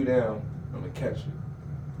gun you down. I'm gonna catch you.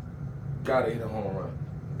 Gotta hit a home run.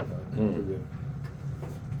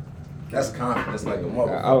 That's confidence like a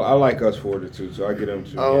motherfucker. I like us 4-2, so I get them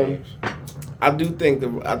 2 games. I do think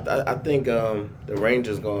the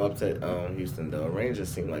Rangers going to upset Houston though. Rangers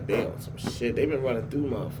seem like they on some shit. They've been running through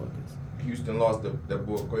motherfuckers. Houston lost that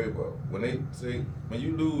boy Quavo. When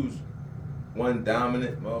you lose one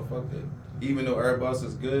dominant motherfucker, even though everybody else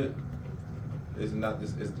is good, it's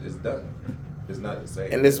done. It's not the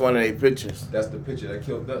same. And this one of their pitchers. That's the pitcher that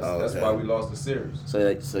killed us. Oh, That's okay. why we lost the series.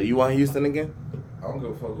 So you want Houston again? I don't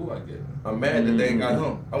give a fuck who I get. I'm mad that they ain't got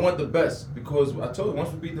him. I want the best because I told you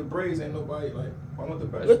once we beat the Braves, ain't nobody like. I want the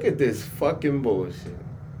best. Look at this fucking bullshit.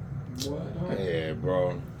 What? Huh? Yeah,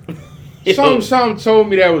 bro. Something told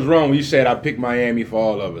me that was wrong when you said I picked Miami for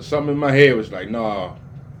all of us. Something in my head was like, nah.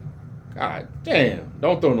 God damn.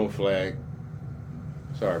 Don't throw no flag.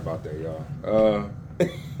 Sorry about that, y'all.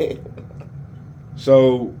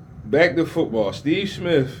 So, back to football. Steve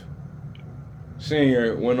Smith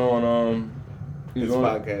Sr. went on His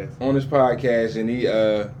podcast. on his podcast, and he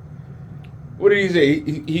what did he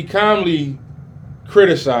say? He calmly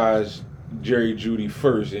criticized Jerry Jeudy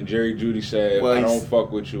first, and Jerry Jeudy said, Well, "I don't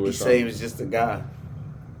fuck with you." Or He something. said he was just a guy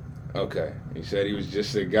Okay, he said he was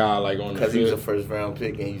just a guy like on the because he was a field, first round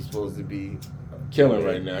pick and he's supposed to be killing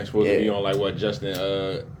right now. He's supposed to be Yeah. on like what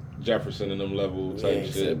Justin Jefferson and them level Yeah, type he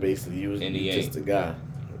shit. said basically he was And he just a ain't. guy.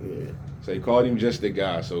 Yeah. So he called him just a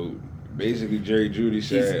guy. So basically, Jerry Jeudy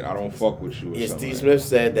said, "I don't fuck with you." Or Yeah, something Steve like Smith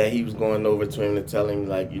said that he was going over to him to tell him,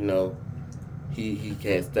 like, you know, he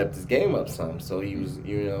had stepped his game up some. So he was,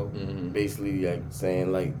 you know, Mhm. basically like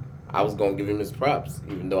saying, like, I was going to give him his props,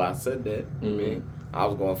 even though I said that. I mean, I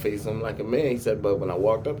was going to face him like a man. He said, but when I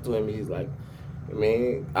walked up to him, he's like, I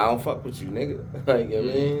mean, I don't fuck with you, nigga. Like, I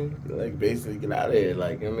mean, like, basically get out of here.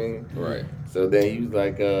 Like, I mean. Right. So then he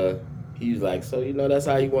was like, so, you know, that's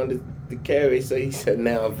how he wanted to carry. So he said,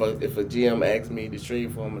 now if a GM asks me to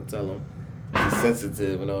trade for him, I tell him he's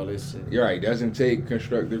sensitive and all this shit. You're right. Doesn't take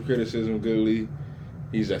constructive criticism goodly.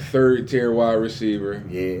 He's a third-tier wide receiver.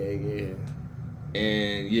 Yeah.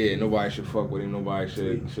 And, yeah, nobody should fuck with him. Nobody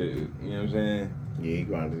should, you know what I'm saying? Yeah, he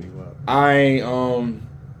grinded him up. I ain't,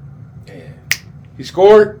 he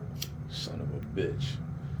scored? Son of a bitch.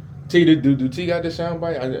 T, do T got the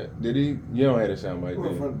soundbite? Did he? You don't have the soundbite,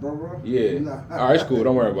 did you? Yeah. All right, it's cool.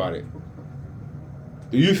 Don't worry about it.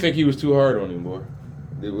 Do you think he was too hard on him, boy?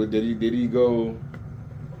 Did he go...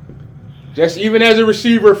 Just even as a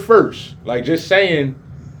receiver first, like just saying,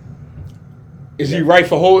 is he right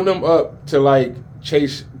for holding them up to like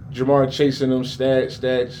Jamar chasing them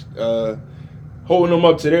stats, holding them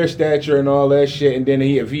up to their stature and all that shit, and then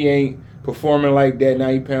if he ain't performing like that, now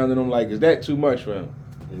he pounding them, like, is that too much for him?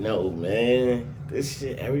 No, man. This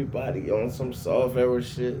shit, everybody on some soft era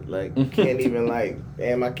shit. Like, you can't even, like,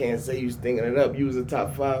 damn, I can't say you was thinking it up. You was a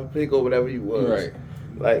top 5 pick or whatever you was. Right.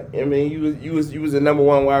 Like, I mean, you was a number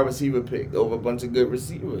 1 wide receiver pick over a bunch of good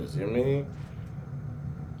receivers. You know what I mean?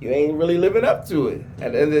 You ain't really living up to it.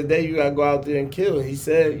 At the end of the day, you gotta go out there and kill. He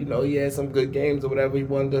said, you know, he had some good games or whatever. He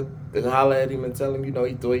wanted to holler at him and tell him, you know,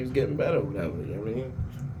 he thought he was getting better or whatever. You know what I mean?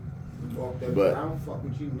 Walked up, But I don't fuck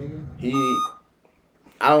with you, nigga.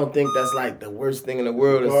 I don't think that's like the worst thing in the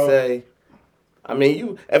world to say. I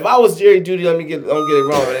mean, if I was Jerry Judy, don't get it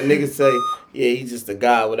wrong, and a nigga say, yeah, he's just a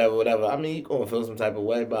guy, whatever. I mean, he gonna feel some type of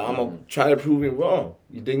way, but I'm gonna try to prove him wrong.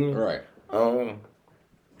 You dig me? Right. Um,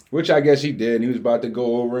 Which I guess he did, and he was about to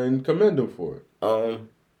go over and commend him for it.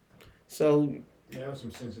 So Yeah, that was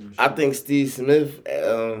some sensitive shit. I think Steve Smith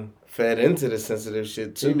fed into the sensitive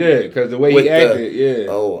shit too. He did, because the way With he acted, yeah.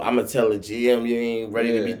 Oh, I'm gonna tell the GM you ain't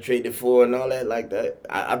ready to be traded for and all that like that.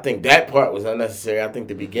 I think that part was unnecessary. I think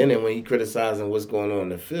the beginning when he criticizing what's going on in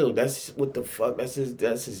the field, that's what the fuck. That's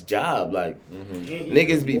his job. Like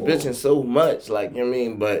niggas be bitching so much, like you know what I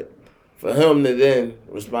mean. But for him to then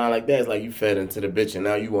respond like that, it's like you fed into the bitch and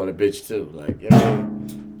now you want a bitch too. Like you know what I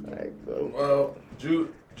mean. Like so. Well,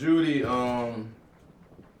 Judy,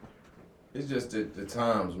 it's just the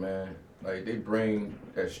times, man. Like, they bring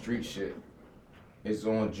that street shit. It's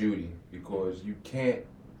on Judy because you can't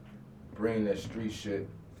bring that street shit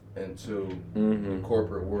into the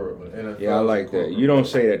corporate world. NFL Yeah, I like that. You don't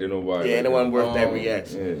say that to nobody. Yeah, like it wasn't that. worth that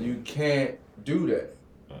reaction. Yeah. You can't do that.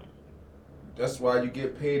 That's why you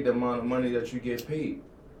get paid the amount of money that you get paid.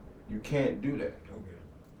 You can't do that.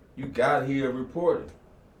 You got here reported.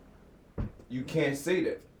 You can't say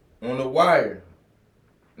that. On the wire.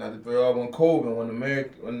 Not to throw out when Colvin,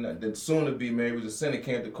 when the soon-to-be Mary was a Senate,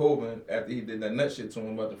 came to Colvin after he did that nut shit to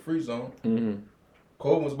him about the free zone.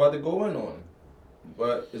 Colvin was about to go in on him.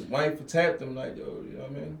 But his wife tapped him like, yo, you know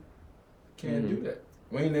what I mean? Can't do that.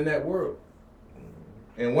 We ain't in that world.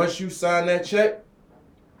 And once you sign that check,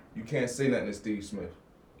 you can't say nothing to Steve Smith.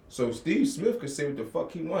 So Steve Smith could say what the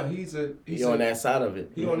fuck he want. He's on that side of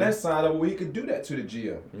it. He on that side of it where he could do that to the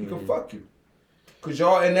GM. He can fuck you. Cause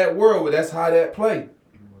y'all in that world where that's how that play.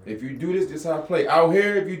 If you do this how I play. Out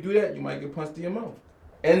here, if you do that, you might get punched in your mouth.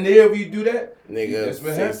 And there, if you do that, nigga, that's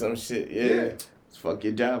what say happens. some shit. Yeah. Fuck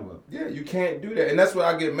your job up. Yeah, you can't do that. And that's why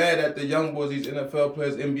I get mad at the young boys, these NFL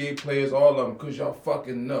players, NBA players, all of them, because y'all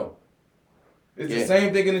fucking know. It's the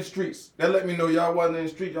same thing in the streets. That let me know y'all wasn't in the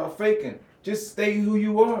street, y'all faking. Just stay who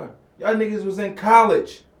you are. Y'all niggas was in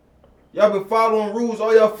college. Y'all been following rules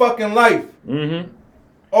all your fucking life.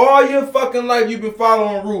 All your fucking life you've been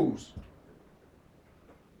following rules.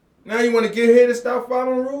 Now you want to get here to stop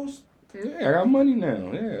following rules? Yeah, I got money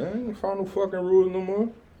now. Yeah, I ain't follow no fucking rules no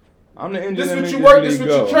more. I'm the engine. This that what make you this work. league This what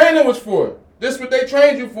go. your training was for. This what they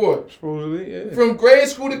trained you for. Supposedly, yeah. From grade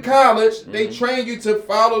school to college, they train you to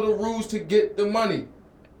follow the rules to get the money.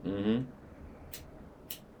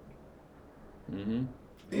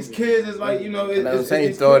 These kids is like, you know, I'm saying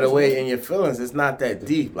you throw it away in your feelings. It's not that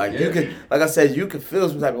deep. Like you could, like I said, you could feel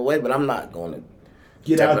some type of way, but I'm not gonna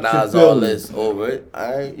jeopardize all this over it.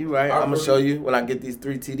 All right, you right. I'm gonna show you when I get these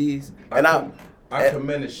 3 TDs, and I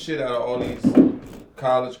commend the shit out of all these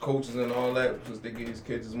college coaches and all that because they give these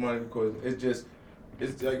kids this money because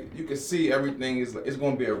it's like you can see everything it's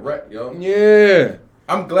gonna be a wreck, yo. Yeah.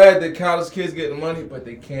 I'm glad that college kids getting money, but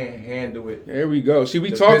they can't handle it. There we go. See, we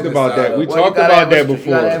The talked business about side that. of We it. talked about that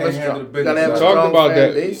before. You gotta have a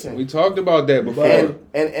strong We talked about that before.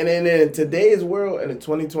 And in today's world, in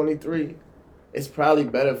 2023, it's probably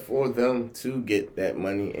better for them to get that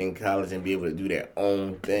money in college and be able to do their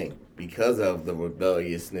own thing because of the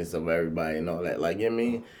rebelliousness of everybody and all that. Like, you know what I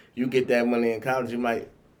mean? You get that money in college, you might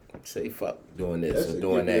say, fuck doing this or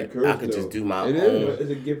doing that. I could just do my own It's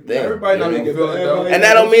a gift. thing. Everybody not gonna feel it though. And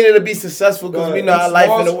that don't mean it'll be successful because we know how life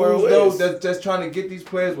in the world is. That's just trying to get these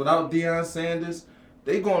players without Deion Sanders,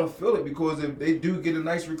 they gonna feel it because if they do get a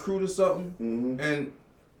nice recruit or something, and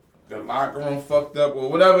the locker room fucked up or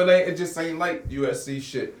whatever, it just ain't like USC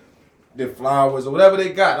shit. The Flowers or whatever they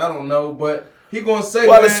got, I don't know, but he gonna say,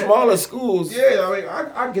 well, man, the smaller schools, yeah, I mean,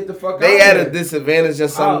 I get the fuck out. They at at a disadvantage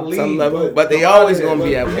at some level, but they I'm always outta gonna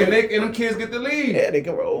be there. at one. And them kids get the lead. Yeah, they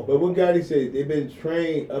can roll. But what Gotti said, they've been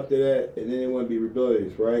trained up to that, and then they want to be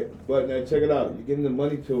rebellious, right? But now check it out. You're giving the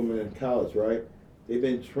money to them in college, right? They've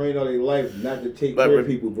been trained all their life not to take care of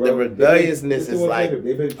people, bro. The rebelliousness is like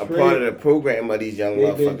they've been a part of the program of these young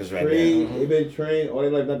motherfuckers right now. They've been trained all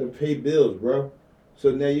their life not to pay bills, bro. So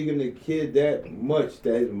now you're giving the kid that much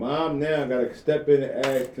that his mom now got to step in and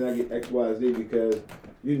ask, can I get X, Y, Z? Because,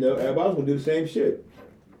 you know, everybody's going to do the same shit.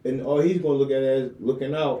 And all he's going to look at as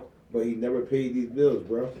looking out but he never paid these bills,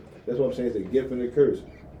 bro. That's what I'm saying. It's a gift and a curse.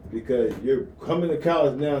 Because you're coming to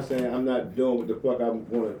college now saying, I'm not doing what the fuck I'm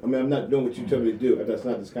going to. I mean, I'm not doing what you tell me to do if that's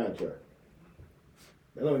not this contract.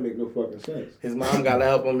 That don't make no fucking sense. His mom got to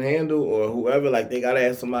help him handle, or whoever. Like, they got to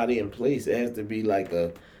have somebody in place. It has to be like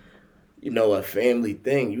a family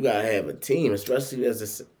thing. You got to have a team, especially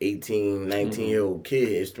as an 18, 19-year-old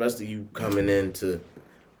kid, especially you coming into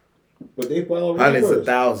But they follow hundreds rappers. of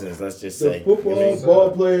thousands, let's just The say. football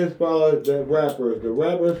ball players follow the rappers. The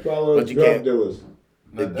rappers follow But you drug can't- dealers.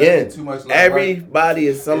 Again, Too much like everybody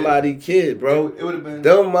is somebody's kid, bro. It would have been.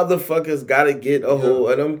 Them motherfuckers gotta get a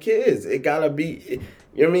hold of them kids. It gotta be, you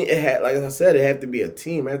know what I mean? It had, like I said, it have to be a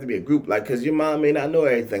team. It have to be a group. Like, cause your mom may not know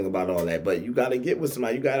everything about all that, but you gotta get with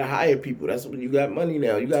somebody. You gotta hire people. That's when you got money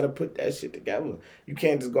now. You gotta put that shit together. You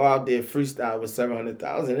can't just go out there freestyle with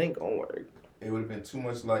 700,000. It ain't gonna work. It would have been too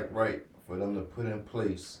much like right for them to put in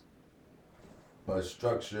place a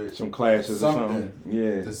structure, Some classes or something.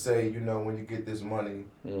 Yeah. to say, when you get this money,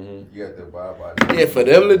 you got to abide by it. Yeah, for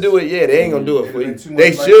them to do it, yeah, they ain't gonna do it for you. Too much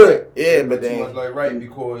They like should, right. yeah, It'd but been they too much ain't. like right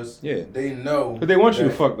because they know. But they want you to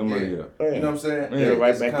that- fuck the money up. You know what I'm saying? Yeah, right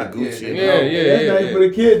it's back to kind- Gucci. they Yeah, know. yeah. That's not even for the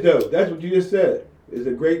kid though. That's what you just said. It's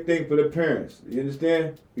a great thing for the parents. You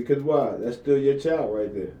understand? Because why? That's still your child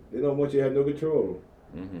right there. They don't want you to have no control.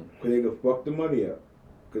 Because they can fuck the money up.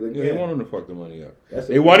 Because Yeah, again, they want him to fuck the money up. that's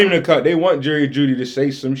They want him to cut. They want Jerry Judy to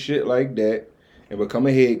say some shit like that and become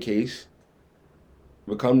a head case,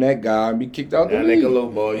 become that guy and be kicked out the That league. nigga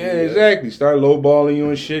lowball you. Yeah, exactly. Start lowballing you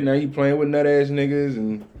and shit. Now you playing with nut ass niggas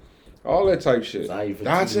and all that type shit. Sign you for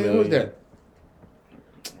Dodson, $2 what's million.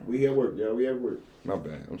 that? We at work, y'all. We at work. My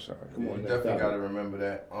bad. I'm sorry. Come on, You next definitely topic. got to remember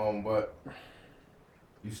that. But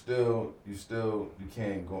you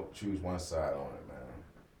can't go choose one side on it, man.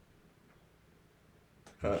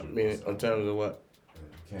 I mean, in terms of what?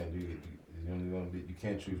 You can't do it. You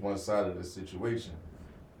can't choose one side of the situation.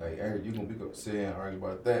 Like you gonna be sit here and argue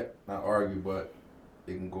about that. Not argue, but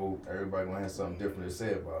it can go. Everybody gonna have something different to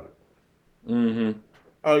say about it. Mm-hmm.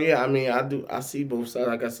 Oh yeah, I mean, I see both sides.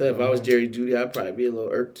 Like I said, if I was Jerry Judy, I'd probably be a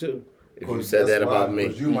little irked too. If you said that about me.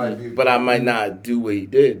 You might be, But I might not do what he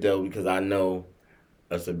did though, because I know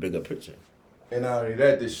that's a bigger picture. And not only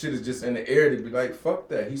that, this shit is just in the air to be like, fuck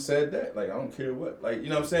that. He said that. Like, I don't care what. Like, you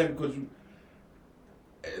know what I'm saying? Because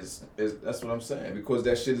that's what I'm saying. Because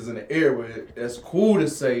that shit is in the air where that's cool to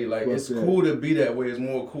say. Like, it's cool to be that way. It's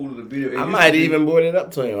more cooler to be that way. I might even brought it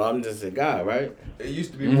up to him. I'm just a guy, right? It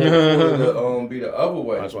used to be more cool to be the other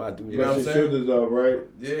way. That's why I do. You know what I'm Your saying? shoulders off, right?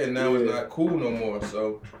 Yeah, now it's not cool no more.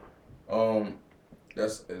 So,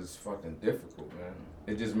 it's fucking difficult, man.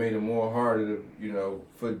 It just made it more harder to,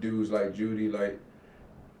 for dudes like Judy, like,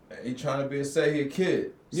 he trying to be a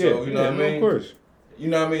kid. Yeah, So, you know what I mean? Of course. You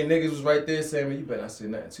know what I mean? Niggas was right there saying, man, you better not say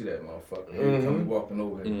nothing to that motherfucker. He come walking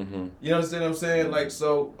over here. Mm-hmm. You understand what I'm saying? Like,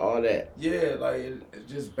 so, All that. yeah, like,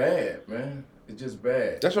 it's just bad, man. It's just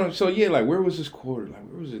bad. That's what I'm. So yeah, like where was his quarter? Like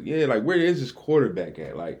where was it? Yeah, like where is his quarterback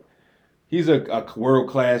at? Like he's a world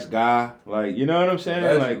class guy. Like you know what I'm saying?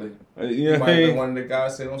 Allegedly. Like you He know might what I have been mean? one of the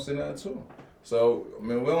guys saying don't say nothing to him. So, I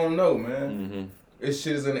mean, we don't know, man. Mm-hmm. This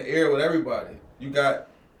shit is in the air with everybody. You got,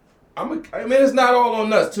 I mean, it's not all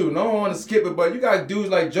on us, too. No one want to skip it, but you got dudes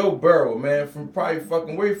like Joe Burrow, man, from probably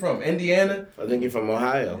fucking, where you from? Indiana? I think he's from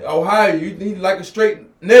Ohio. Ohio. He like a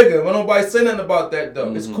straight nigga, but nobody say nothing about that,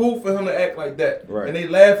 though. It's cool for him to act like that. Right. And they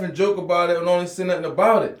laugh and joke about it and only say nothing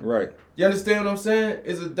about it. Right. You understand what I'm saying?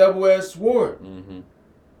 It's a double-edged sword. Mm-hmm.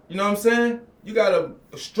 You know what I'm saying? You got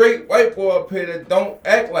a straight white boy up here that don't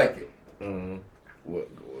act like it. Mm-hmm. What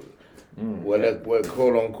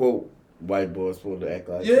quote unquote white boys supposed to act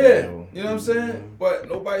like? Yeah, that, you know what I'm saying? But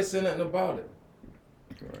nobody said nothing about it.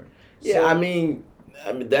 Right. Yeah, So- I mean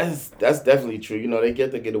that's definitely true. You know, they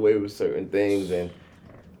get away with certain things, and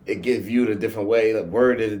it gets viewed a different way, like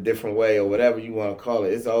worded a different way, or whatever you want to call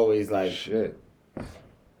it. It's always like Shit.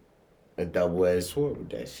 a double-edged sword with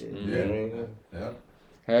that shit. You know what I mean? Yeah.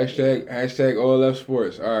 Hashtag all left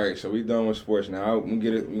sports. All right, so we done with sports now. We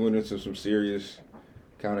went into some serious,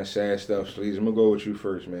 kind of sad stuff. Please, I'm gonna go with you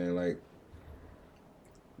first, man. Like,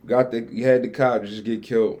 you had the cop just get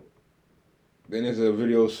killed. Then there's a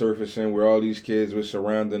video surfacing where all these kids were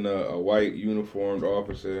surrounding a white uniformed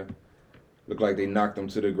officer. Looked like they knocked him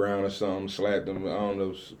to the ground or something, slapped him, I don't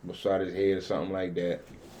know, beside his head or something like that.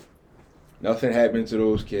 Nothing happened to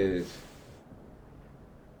those kids.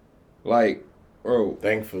 Like, bro,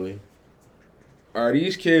 Thankfully. are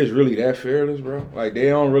these kids really that fearless, bro? Like, they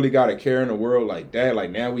don't really got a care in the world like that. Like,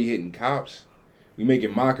 now we hitting cops. We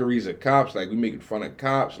making mockeries of cops. Like, we making fun of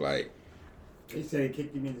cops. Like, They said they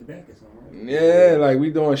kicked him in his back or something, right? yeah, like, we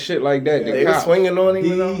doing shit like that. Yeah, The They were cops. swinging on him,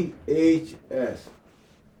 you know? DHS.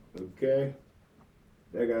 Okay?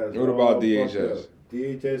 That guy's What all about fucked DHS? up.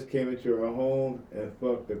 DHS came into our home and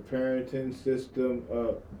fucked the parenting system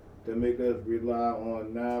up to make us rely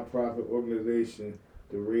on non-profit organizations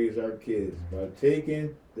to raise our kids by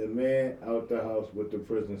taking the man out the house with the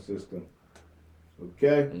prison system.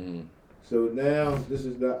 Okay? Mm-hmm. So now this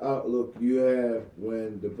is the outlook you have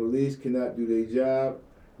when the police cannot do their job.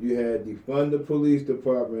 You had defund the police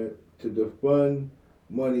department to defund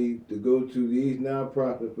money to go to these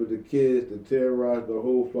nonprofits for the kids to terrorize the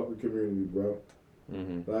whole fucking community, bro.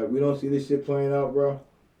 Mm-hmm. Like, we don't see this shit playing out, bro.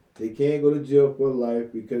 They can't go to jail for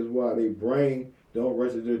life because why? Their brain don't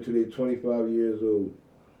register till they're 25 years old.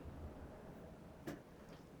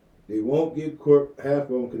 They won't get caught, half of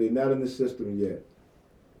them, because they're not in the system yet.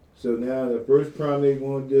 So now the first crime they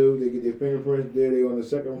want to do, they get their fingerprints there. They on the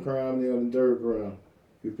second crime, they on the third crime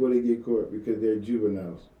before they get caught because they're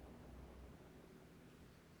juveniles.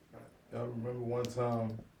 Y'all remember one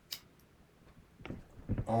time,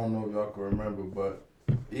 I don't know if y'all can remember, but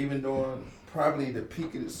even during probably the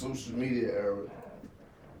peak of the social media era,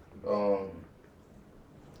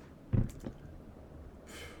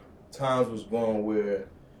 times was going where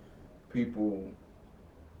people,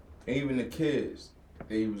 even the kids,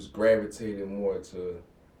 they was gravitating more to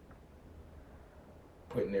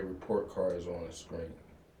putting their report cards on the screen.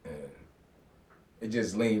 And it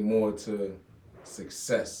just leaned more to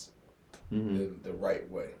success the right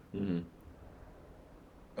way. Mm-hmm.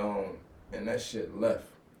 And that shit left.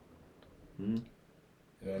 Mm-hmm. You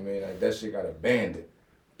know what I mean? Like, that shit got abandoned.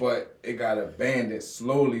 But it got abandoned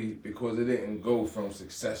slowly because it didn't go from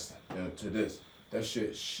success, you know, to this. That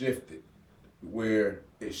shit shifted where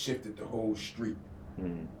it shifted the whole street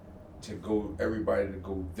to go, everybody to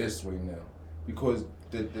go this way now. Because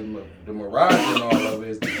the mirage and all of it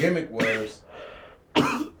is, the gimmick was,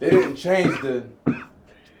 they didn't change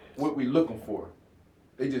what we looking for.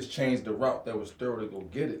 They just changed the route that was thorough to go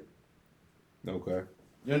get it. Okay.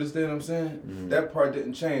 You understand what I'm saying? That part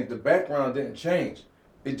didn't change. The background didn't change.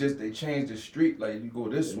 It just, they changed the street, like, you go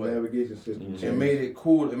this way. Navigation system It made it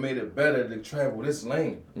cool, it made it better to travel this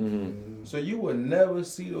lane. Mm-hmm. So you would never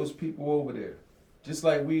see those people over there. Just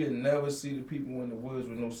like we would never see the people in the woods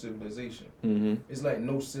with no civilization. Mm-hmm. It's like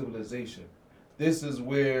no civilization. This is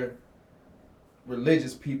where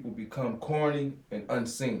religious people become corny and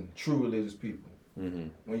unseen. True religious people. Mm-hmm.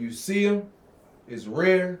 When you see them, it's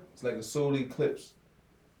rare. It's like a solar eclipse.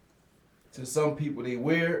 To some people, they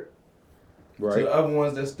wear it. Right. To the other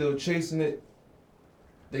ones that's still chasing it,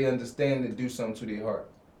 they understand to do something to their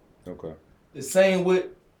heart. Okay. The same with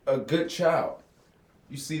a good child.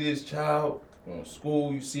 You see this child on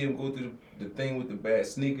school, you see him go through the thing with the bad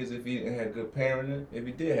sneakers if he didn't have good parenting, if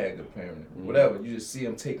he did have good parenting, whatever. You just see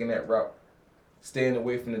him taking that route, staying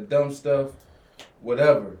away from the dumb stuff,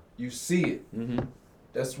 whatever. You see it. Mm-hmm.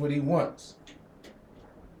 That's what he wants.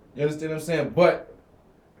 You understand what I'm saying? But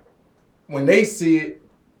when they see it,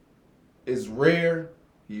 it's rare.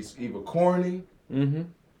 He's either corny. Mm-hmm.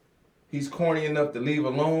 He's corny enough to leave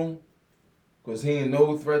alone because he ain't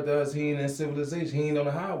no threat to us. He ain't in civilization. He ain't on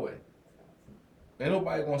the highway. Ain't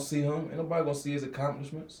nobody gonna see him. Ain't nobody gonna see his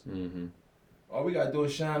accomplishments. Mm-hmm. All we gotta do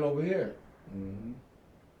is shine over here. Mm-hmm.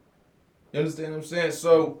 You understand what I'm saying?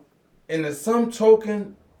 So, in the sum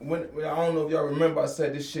token, when I don't know if y'all remember, I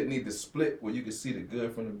said this shit need to split where you can see the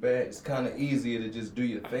good from the bad. It's kind of easier to just do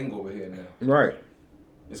your thing over here now. Right.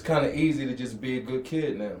 It's kind of easy to just be a good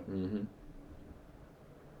kid now. Mm-hmm.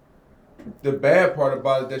 The bad part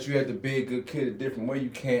about it that you have to be a good kid a different way. You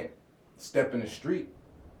can't step in the street.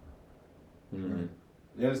 Mm-hmm.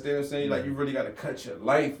 You understand what I'm saying? Like, you really got to cut your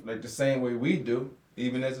life like the same way we do,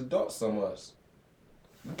 even as adults, some of us.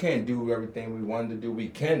 We can't do everything we wanted to do. We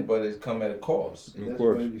can, but it's come at a cost. That's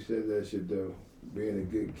course. when you said that shit, though. Being a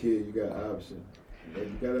good kid, you got options. But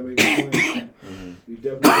you gotta make a point. You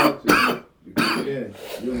definitely got to. Because again,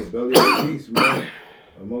 you're in the belly of the beast, man,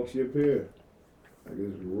 amongst your peers. Like,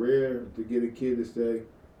 it's rare to get a kid to say,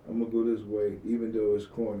 I'm gonna go this way, even though it's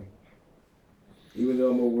corny. Even though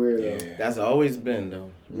I'm aware of it. That's always been though.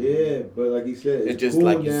 Yeah, but like he said, It's just cool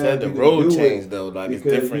like you now said, the you can road do it changed though. Like, it's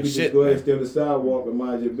because different you can shit. just go ahead and Man. stay on the sidewalk and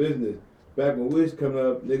mind your business. Back when we was coming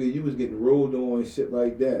up, nigga, you was getting rolled on and shit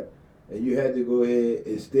like that. And you had to go ahead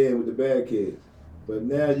and stand with the bad kids. But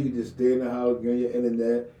now you can just stay in the house, get on your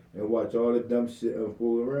internet, and watch all the dumb shit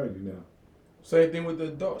unfold around you now. Same thing with the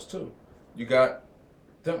adults, too. You got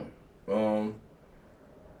them.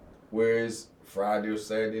 Whereas Friday or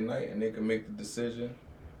Saturday night, and they can make the decision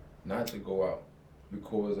not to go out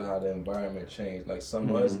because of how the environment changed. Like some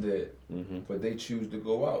of us did. Mm-hmm. But they choose to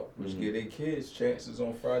go out, which give their kids chances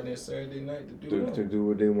on Friday and Saturday night to do To do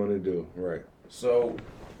what they want to do. Right. So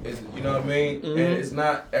You know what I mean? Mm-hmm. And it's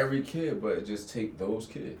not every kid, but it just take those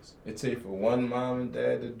kids. It take for one mom and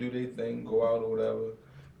dad to do their thing, go out or whatever,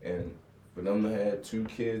 and for them to have 2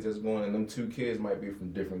 kids that's going, and them 2 kids might be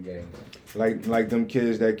from different gangs. Like them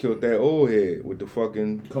kids that killed that old head with the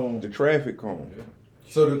fucking Cone. the traffic cone. Yeah.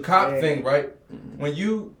 So the cop thing, right? When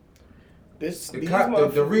you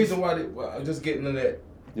the reason why I'm just getting to that.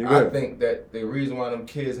 I think that the reason why them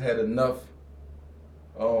kids had enough,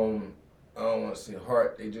 I don't want to say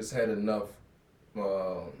heart. They just had enough.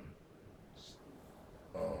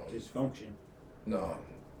 Dysfunction. No.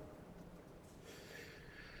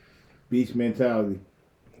 Beast mentality.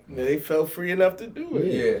 They felt free enough to do it.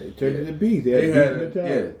 Yeah, They turned into beast. They They had had beast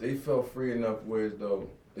mentality. they felt free enough where as though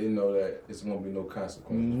they know that it's gonna be no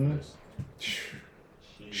consequences for this.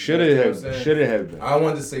 Should it have been? I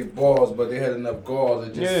wanted to say balls, but they had enough galls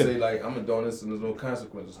to just say like, I'm doing this and there's no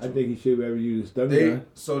consequences. I think he should have ever used a stun gun.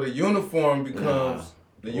 So the uniform becomes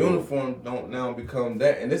uniform don't now become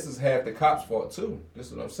that, and this is half the cops' fault too. This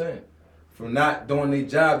is what I'm saying. For not doing their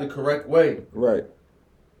job the correct way. Right.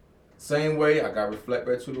 Same way, I got to reflect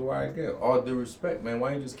back to the why again. All due respect, man.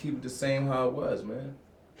 Why you just keep it the same how it was, man?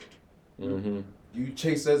 Mm-hmm. You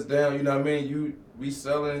chase us down, you know what I mean? We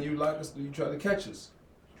selling and you lock us, you try to catch us.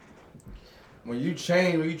 When you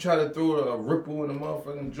change, when you try to throw a ripple in the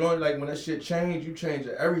motherfucking joint, like when that shit change, you change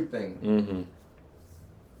everything. Mm-hmm. You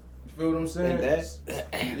feel what I'm saying?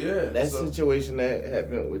 And that situation that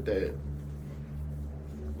happened with the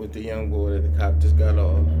young boy that the cop just got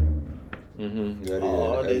off. Mm-hmm.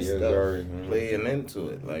 All this stuff playing into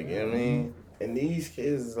it, like, you know what I mean? And these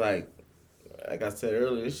kids is like I said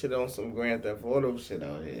earlier, this shit on some Grand Theft Auto shit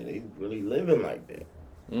out here. They really living like that.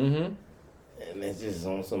 Mm-hmm. And it's just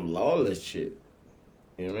on some lawless shit.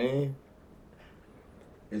 You know what I mean?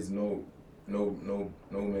 It's no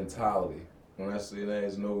mentality. When I say that,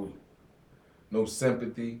 it's no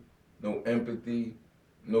sympathy, no empathy,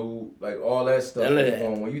 no, like, all that stuff is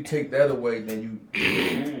wrong. When you take that away, then you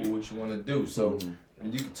do what you want to do. So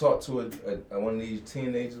you can talk to one of these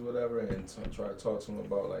teenagers or whatever and try to talk to them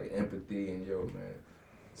about, like, empathy and, man,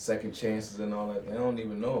 second chances and all that. They don't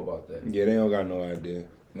even know about that. Yeah, they don't got no idea.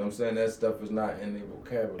 You know what I'm saying? That stuff is not in their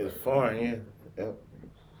vocabulary. It's foreign, yeah. Yep.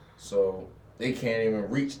 So they can't even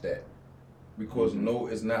reach that because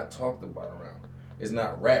it's not talked about around. It's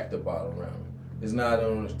not rapped about around. It's not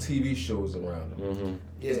on TV shows around them. Mm-hmm.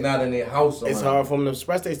 It's not in their house around. It's hard for them to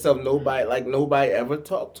express themselves. Nobody ever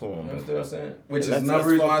talked to them. You understand what I'm saying? Which And is another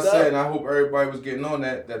reason why I said, and I hope everybody was getting on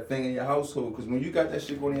that thing in your household. Because when you got that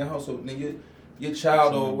shit going in your household, then your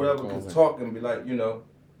child or whatever can talk and be like,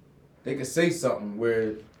 they can say something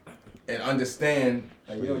where and understand,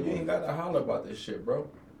 like, yo, you ain't got to holler about this shit, bro.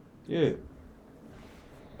 Yeah.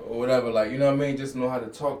 Or whatever, like, you know what I mean? Just know how to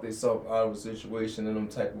talk themselves out of a situation in them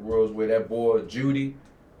type of worlds where that boy, Judy,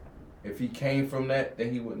 if he came from that,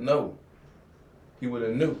 then he would know. He would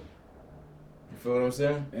have knew. You feel what I'm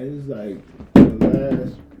saying? And it's like,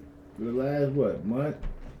 for the last month,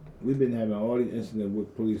 we've been having all these incidents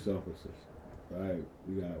with police officers. Right?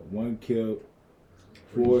 We got 1 killed,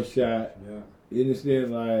 4 shot. Yeah. You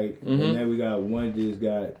understand? Like, and then we got 1 just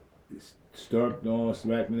got stomped on,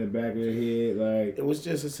 smacked in the back of the head. Like, it was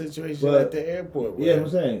just a situation at the airport. Yeah, I'm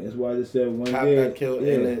saying. That's why I just said 1 cop dead. got killed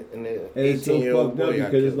Yeah. and the And it's so 18-year-old fucked up boy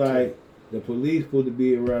got because it's killed, like the police supposed to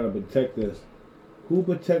be around to protect us. Who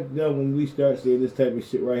protect them when we start seeing this type of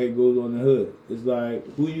shit right here goes on the hood? It's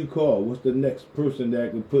like, who you call? What's the next person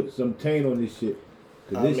that can put some taint on this shit?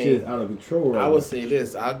 Because this shit's out of control right I now. would say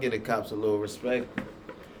this. I'll give the cops a little respect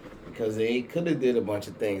because they could have did a bunch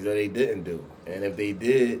of things that they didn't do. And if they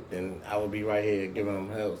did, then I would be right here giving them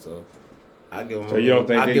hell. So I give them. So you don't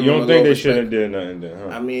think they should have did nothing then,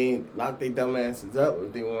 huh? I mean, lock their dumb asses up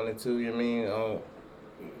if they wanted to. You know what I mean?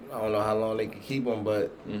 I don't know how long they could keep them, but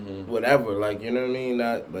whatever. Like, you know what I mean?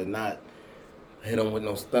 Not hit them with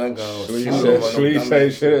no stun gun. Sweet say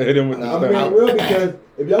should have hit him with the stun gun. I'm being real because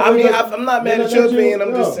if y'all I'm not mad at your opinion.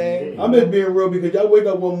 I'm just saying. I'm just being real because y'all wake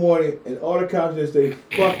up one morning and all the cops just say,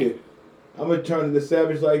 fuck it. I'm going to turn to the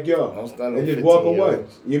savage like y'all. And just walk away.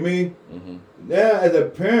 You mean? Now, as a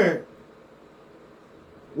parent,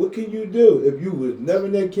 what can you do if you was never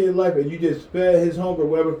in that kid's life and you just spared his hunger,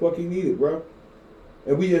 whatever the fuck he needed, bro?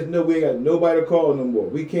 And we just know we ain't got nobody to call no more.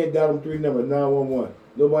 We can't dial them 3 numbers, 911.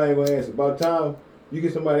 Nobody ain't gonna answer. By the time you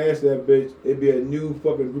get somebody to answer that bitch, it'd be a new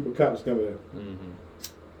fucking group of cops coming in.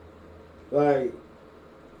 Like,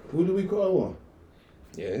 who do we call on?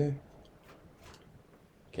 Yeah.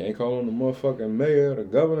 Can't call on the motherfucking mayor, the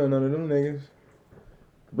governor, none of them niggas.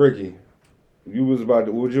 Bricky, would you about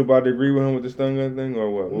to agree with him with the stun gun thing or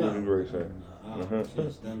what? What would you Bricky say? I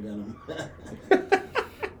don't stun gun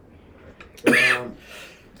him.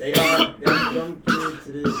 They are them kids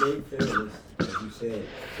to this day fearless, as you said,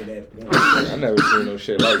 to that point. I never seen no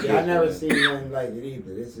shit like this. I never man. seen nothing like it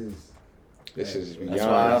either. This is beyond.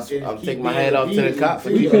 That's why I'm Keep taking my being hat off to the obedient cop for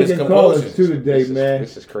to We keeping his taking callers composure. too today, man.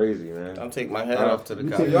 This is crazy, man. I'm taking my hat off to the We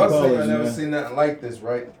cop. take- Y'all say I College, never man. seen nothing like this,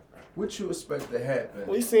 right? What you expect to happen?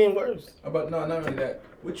 We seen worse. About no, not only that.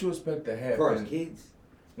 What you expect to as far as happen kids.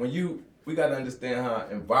 when we gotta understand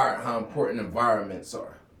how important environments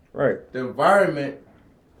are. Right. The environment.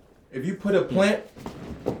 If you put a plant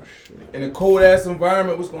in a cold ass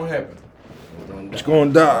environment, what's gonna happen? It's going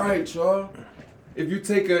All down. right, y'all. If you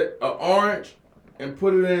take a orange and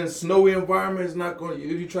put it in a snowy environment, it's not going. If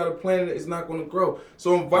you try to plant it, it's not going to grow.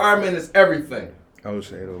 So environment is everything. I would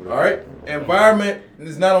say it over there. All right. Environment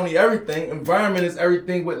is not only everything. Environment is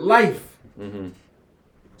everything with life. Mm-hmm.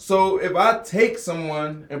 So if I take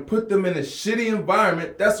someone and put them in a shitty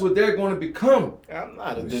environment, that's what they're going to become. I'm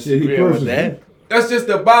not Shitty disagreeing with person. that. That's just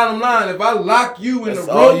the bottom line. If I lock you in That's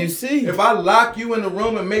the all room, you see. if I lock you in the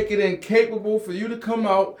room and make it incapable for you to come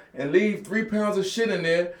out and leave 3 pounds of shit in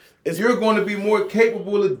there, you're going to be more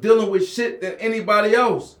capable of dealing with shit than anybody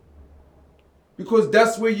else. Because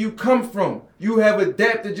that's where you come from. You have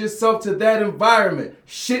adapted yourself to that environment.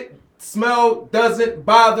 Shit smell doesn't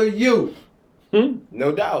bother you.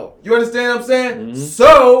 No doubt. You understand what I'm saying?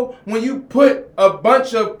 So when you put a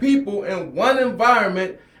bunch of people in one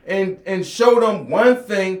environment and show them one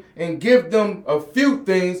thing and give them a few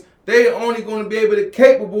things, they're only going to be able to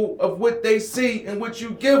capable of what they see and what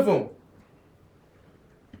you give them.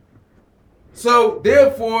 So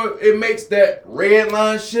therefore, it makes that red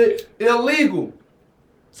line shit illegal.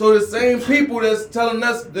 So the same people that's telling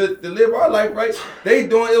us to live our life right, they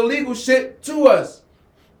doing illegal shit to us.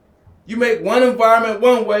 You make one environment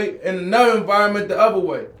one way and another environment the other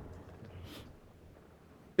way.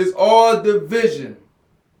 It's all division.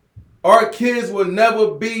 Our kids will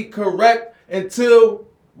never be correct until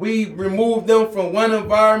we remove them from one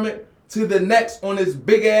environment to the next on this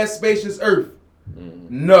big ass spacious earth.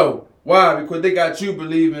 No. Why? Because they got you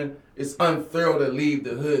believing it's unfair to leave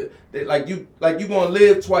the hood. They, like you gonna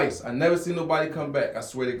live twice. I never see nobody come back. I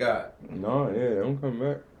swear to God. No, yeah, they don't come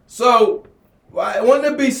back. So, wouldn't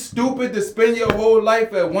it be stupid to spend your whole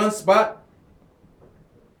life at one spot?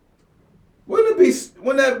 Wouldn't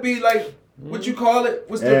that be like what you call it?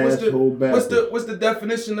 What's the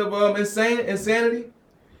definition of insanity?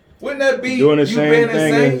 Wouldn't that be Doing the you same being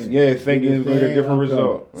thing, insane? and, yeah, thinking it's a different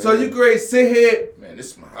result. So you great sit here, man,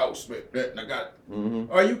 this is my house, man. I got it.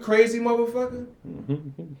 Mm-hmm. Are you crazy, motherfucker?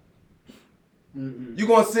 You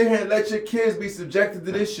gonna sit here and let your kids be subjected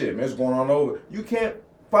to this shit, man? It's going on over. You can't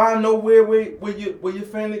find nowhere where your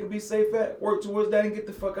family can be safe at. Work towards that and get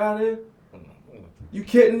the fuck out of here. You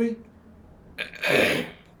kidding me?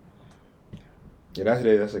 Yeah,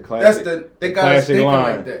 that's a classic. They got us classic thinking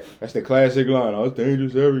line. like that. That's the classic line. Oh, it's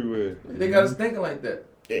dangerous everywhere. They got us thinking like that.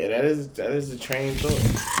 Yeah, that is a trained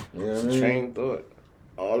thought. You know what I It's a mean? trained thought.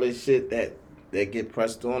 All this shit that get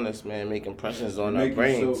pressed on us, man, make impressions on our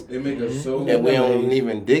brains. They make us so. And we don't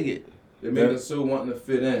even dig it. They make us so wanting to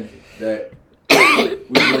fit in that we're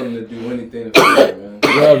willing to do anything to fit in, man.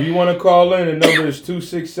 Well, if you want to call in, the number is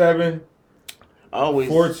 267 Always.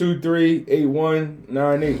 423-8198.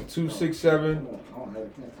 267.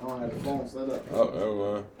 I don't have the phone set up.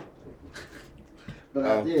 Oh,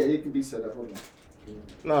 But yeah, it can be set up. Hold on.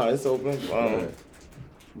 No, it's open.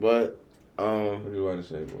 But what do you want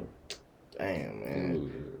to say, boy? damn,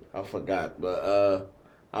 man, I forgot. But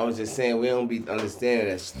I was just saying we don't be understanding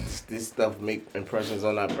that this stuff make impressions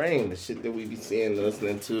on our brain. The shit that we be seeing,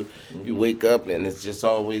 listening to, you wake up and it's just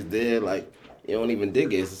always there. Like you don't even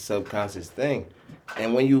dig it. It's a subconscious thing.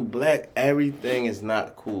 And when you black, everything is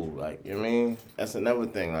not cool. Like, you know what I mean? That's another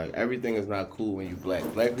thing. Like, everything is not cool when you black.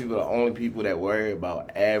 Black people are the only people that worry about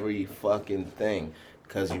every fucking thing.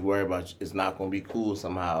 Because you worry about it's not going to be cool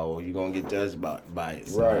somehow, or you're going to get judged by it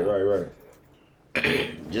somehow.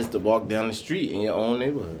 Right. Just to walk down the street in your own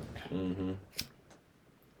neighborhood. Mm-hmm.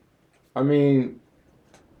 I mean,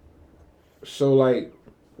 so like,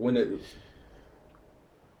 when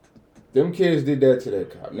them kids did that to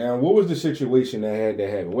that cop. Now, what was the situation that had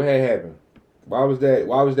to happen? What had happened? Why was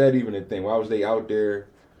that even a thing? Why was they out there?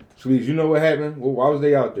 Sweets, you know what happened? Why was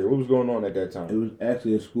they out there? What was going on at that It time? was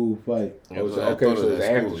actually a school fight. It was Okay, so an it's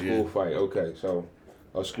an after school fight. Okay, so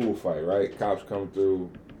a school fight, right? Cops come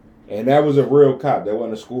through. And that was a real cop. That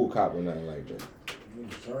wasn't a school cop or nothing like that.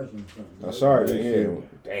 A sergeant, yeah.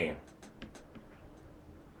 Damn.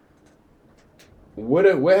 What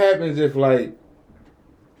happens if, like,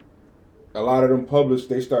 a lot of them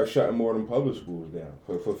they start shutting more of them public schools down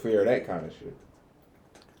for fear of that kind of shit?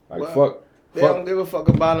 Like, Well, They don't give a fuck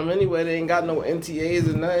about them anyway. They ain't got no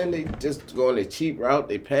NTAs or nothing. They just going the cheap route.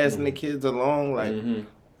 They passing the kids along like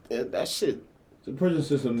that shit. The prison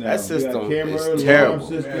system now. That system you got camera, is alarm terrible.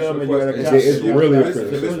 system, and you got a cop. It's really a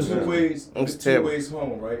There's prison. two ways. It's There's two terrible. ways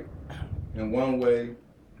home, right? And one way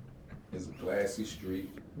is a glassy street.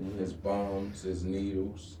 There's bombs. There's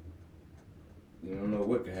needles. You don't know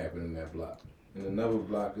what could happen in that block. And another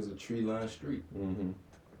block is a tree-lined street.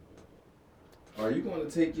 Are you going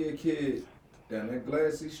to take your kid down that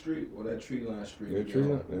glassy street or that tree-lined street? They're tree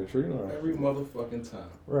line. Every motherfucking time.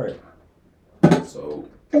 Right. So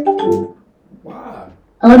why?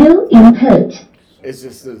 Audio input. It's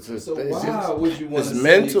just So why would you want it's to send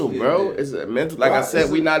mental, your kid bro. there? It's mental. Like I Why?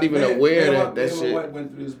 said, we not even aware that my shit. wife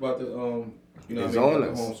went through this about the you know It's what I mean, on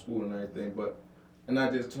about the us. homeschool and everything, and I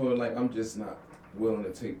just told her like I'm just not willing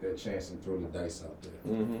to take that chance and throw the dice out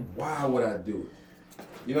there. Why would I do it?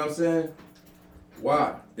 You know what I'm saying?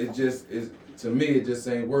 Why? It just is to me. It just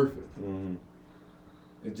ain't worth it.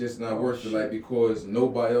 It's just not worth it. Like because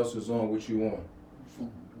nobody else is on what you on.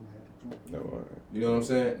 No. You know what I'm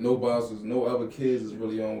saying? No other kids is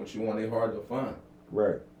really on what you want. They hard to find.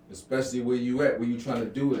 Right. Especially where you at, where you trying to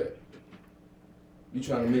do that. You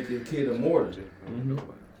trying to make your kid immortal.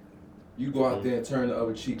 You go out there and turn the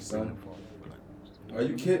other cheek, son. Are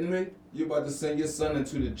you kidding me? You about to send your son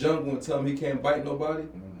into the jungle and tell him he can't bite nobody?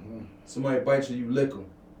 Somebody bites you, you lick him.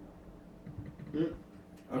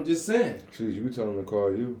 I'm just saying. Please, you can tell him to call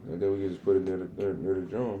you, and then we can just put it near the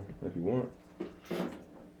drum if you want.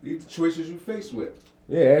 These are the choices you faced with.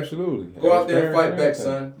 Yeah, absolutely. Go out there and fight back, everything.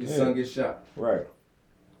 son. Your son gets shot. Right.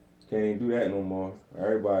 Can't even do that no more.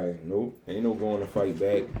 Everybody, nope. Ain't no going to fight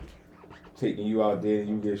back. Taking you out there and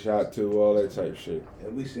you get shot too, all that type of shit.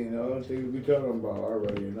 And we seen all the things we talking about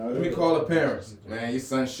already. You know? Let me call the parents. Man, your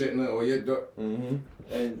son shitting or your daughter.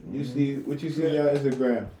 And you see what you see on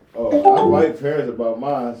Instagram. Oh, I like parents about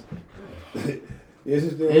mine. This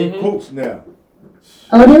is the quotes now.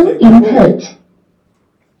 Audio input.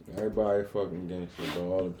 Everybody fucking gangster,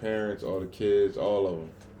 bro. All the parents, all the kids, all of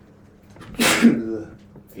them.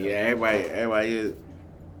 Yeah, everybody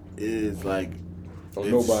is like.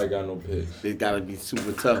 Nobody got no picks. They gotta be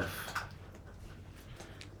super tough,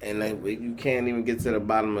 and like you can't even get to the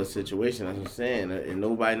bottom of the situation. As you're saying, and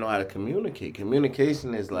nobody know how to communicate.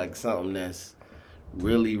 Communication is like something that's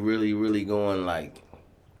really, really, really going like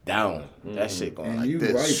down. That shit going And like you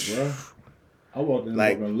this. right, bro. I walked in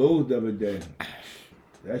Like- fucking Lowe's the other day.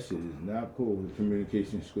 That shit is not cool with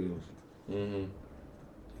communication skills.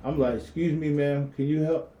 I'm like, excuse me, ma'am, can you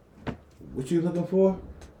help? What you looking for?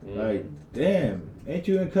 Like, damn, ain't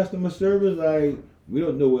you in customer service? Like, we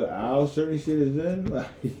don't know what aisle certain shit is in. Like,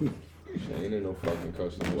 Ain't in no fucking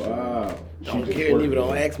customer. wow. Don't care, even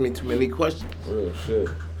don't ask me too many questions. Real shit.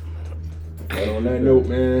 But on that note,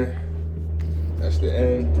 man, that's the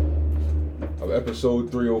end of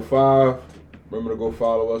episode 305. Remember to go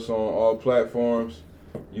follow us on all platforms.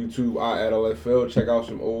 YouTube, @LFL. Check out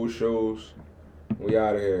some old shows. We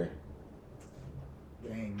out of here.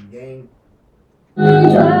 Gang.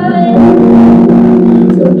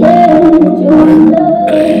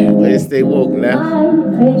 Let's stay woke now.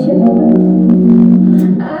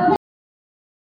 I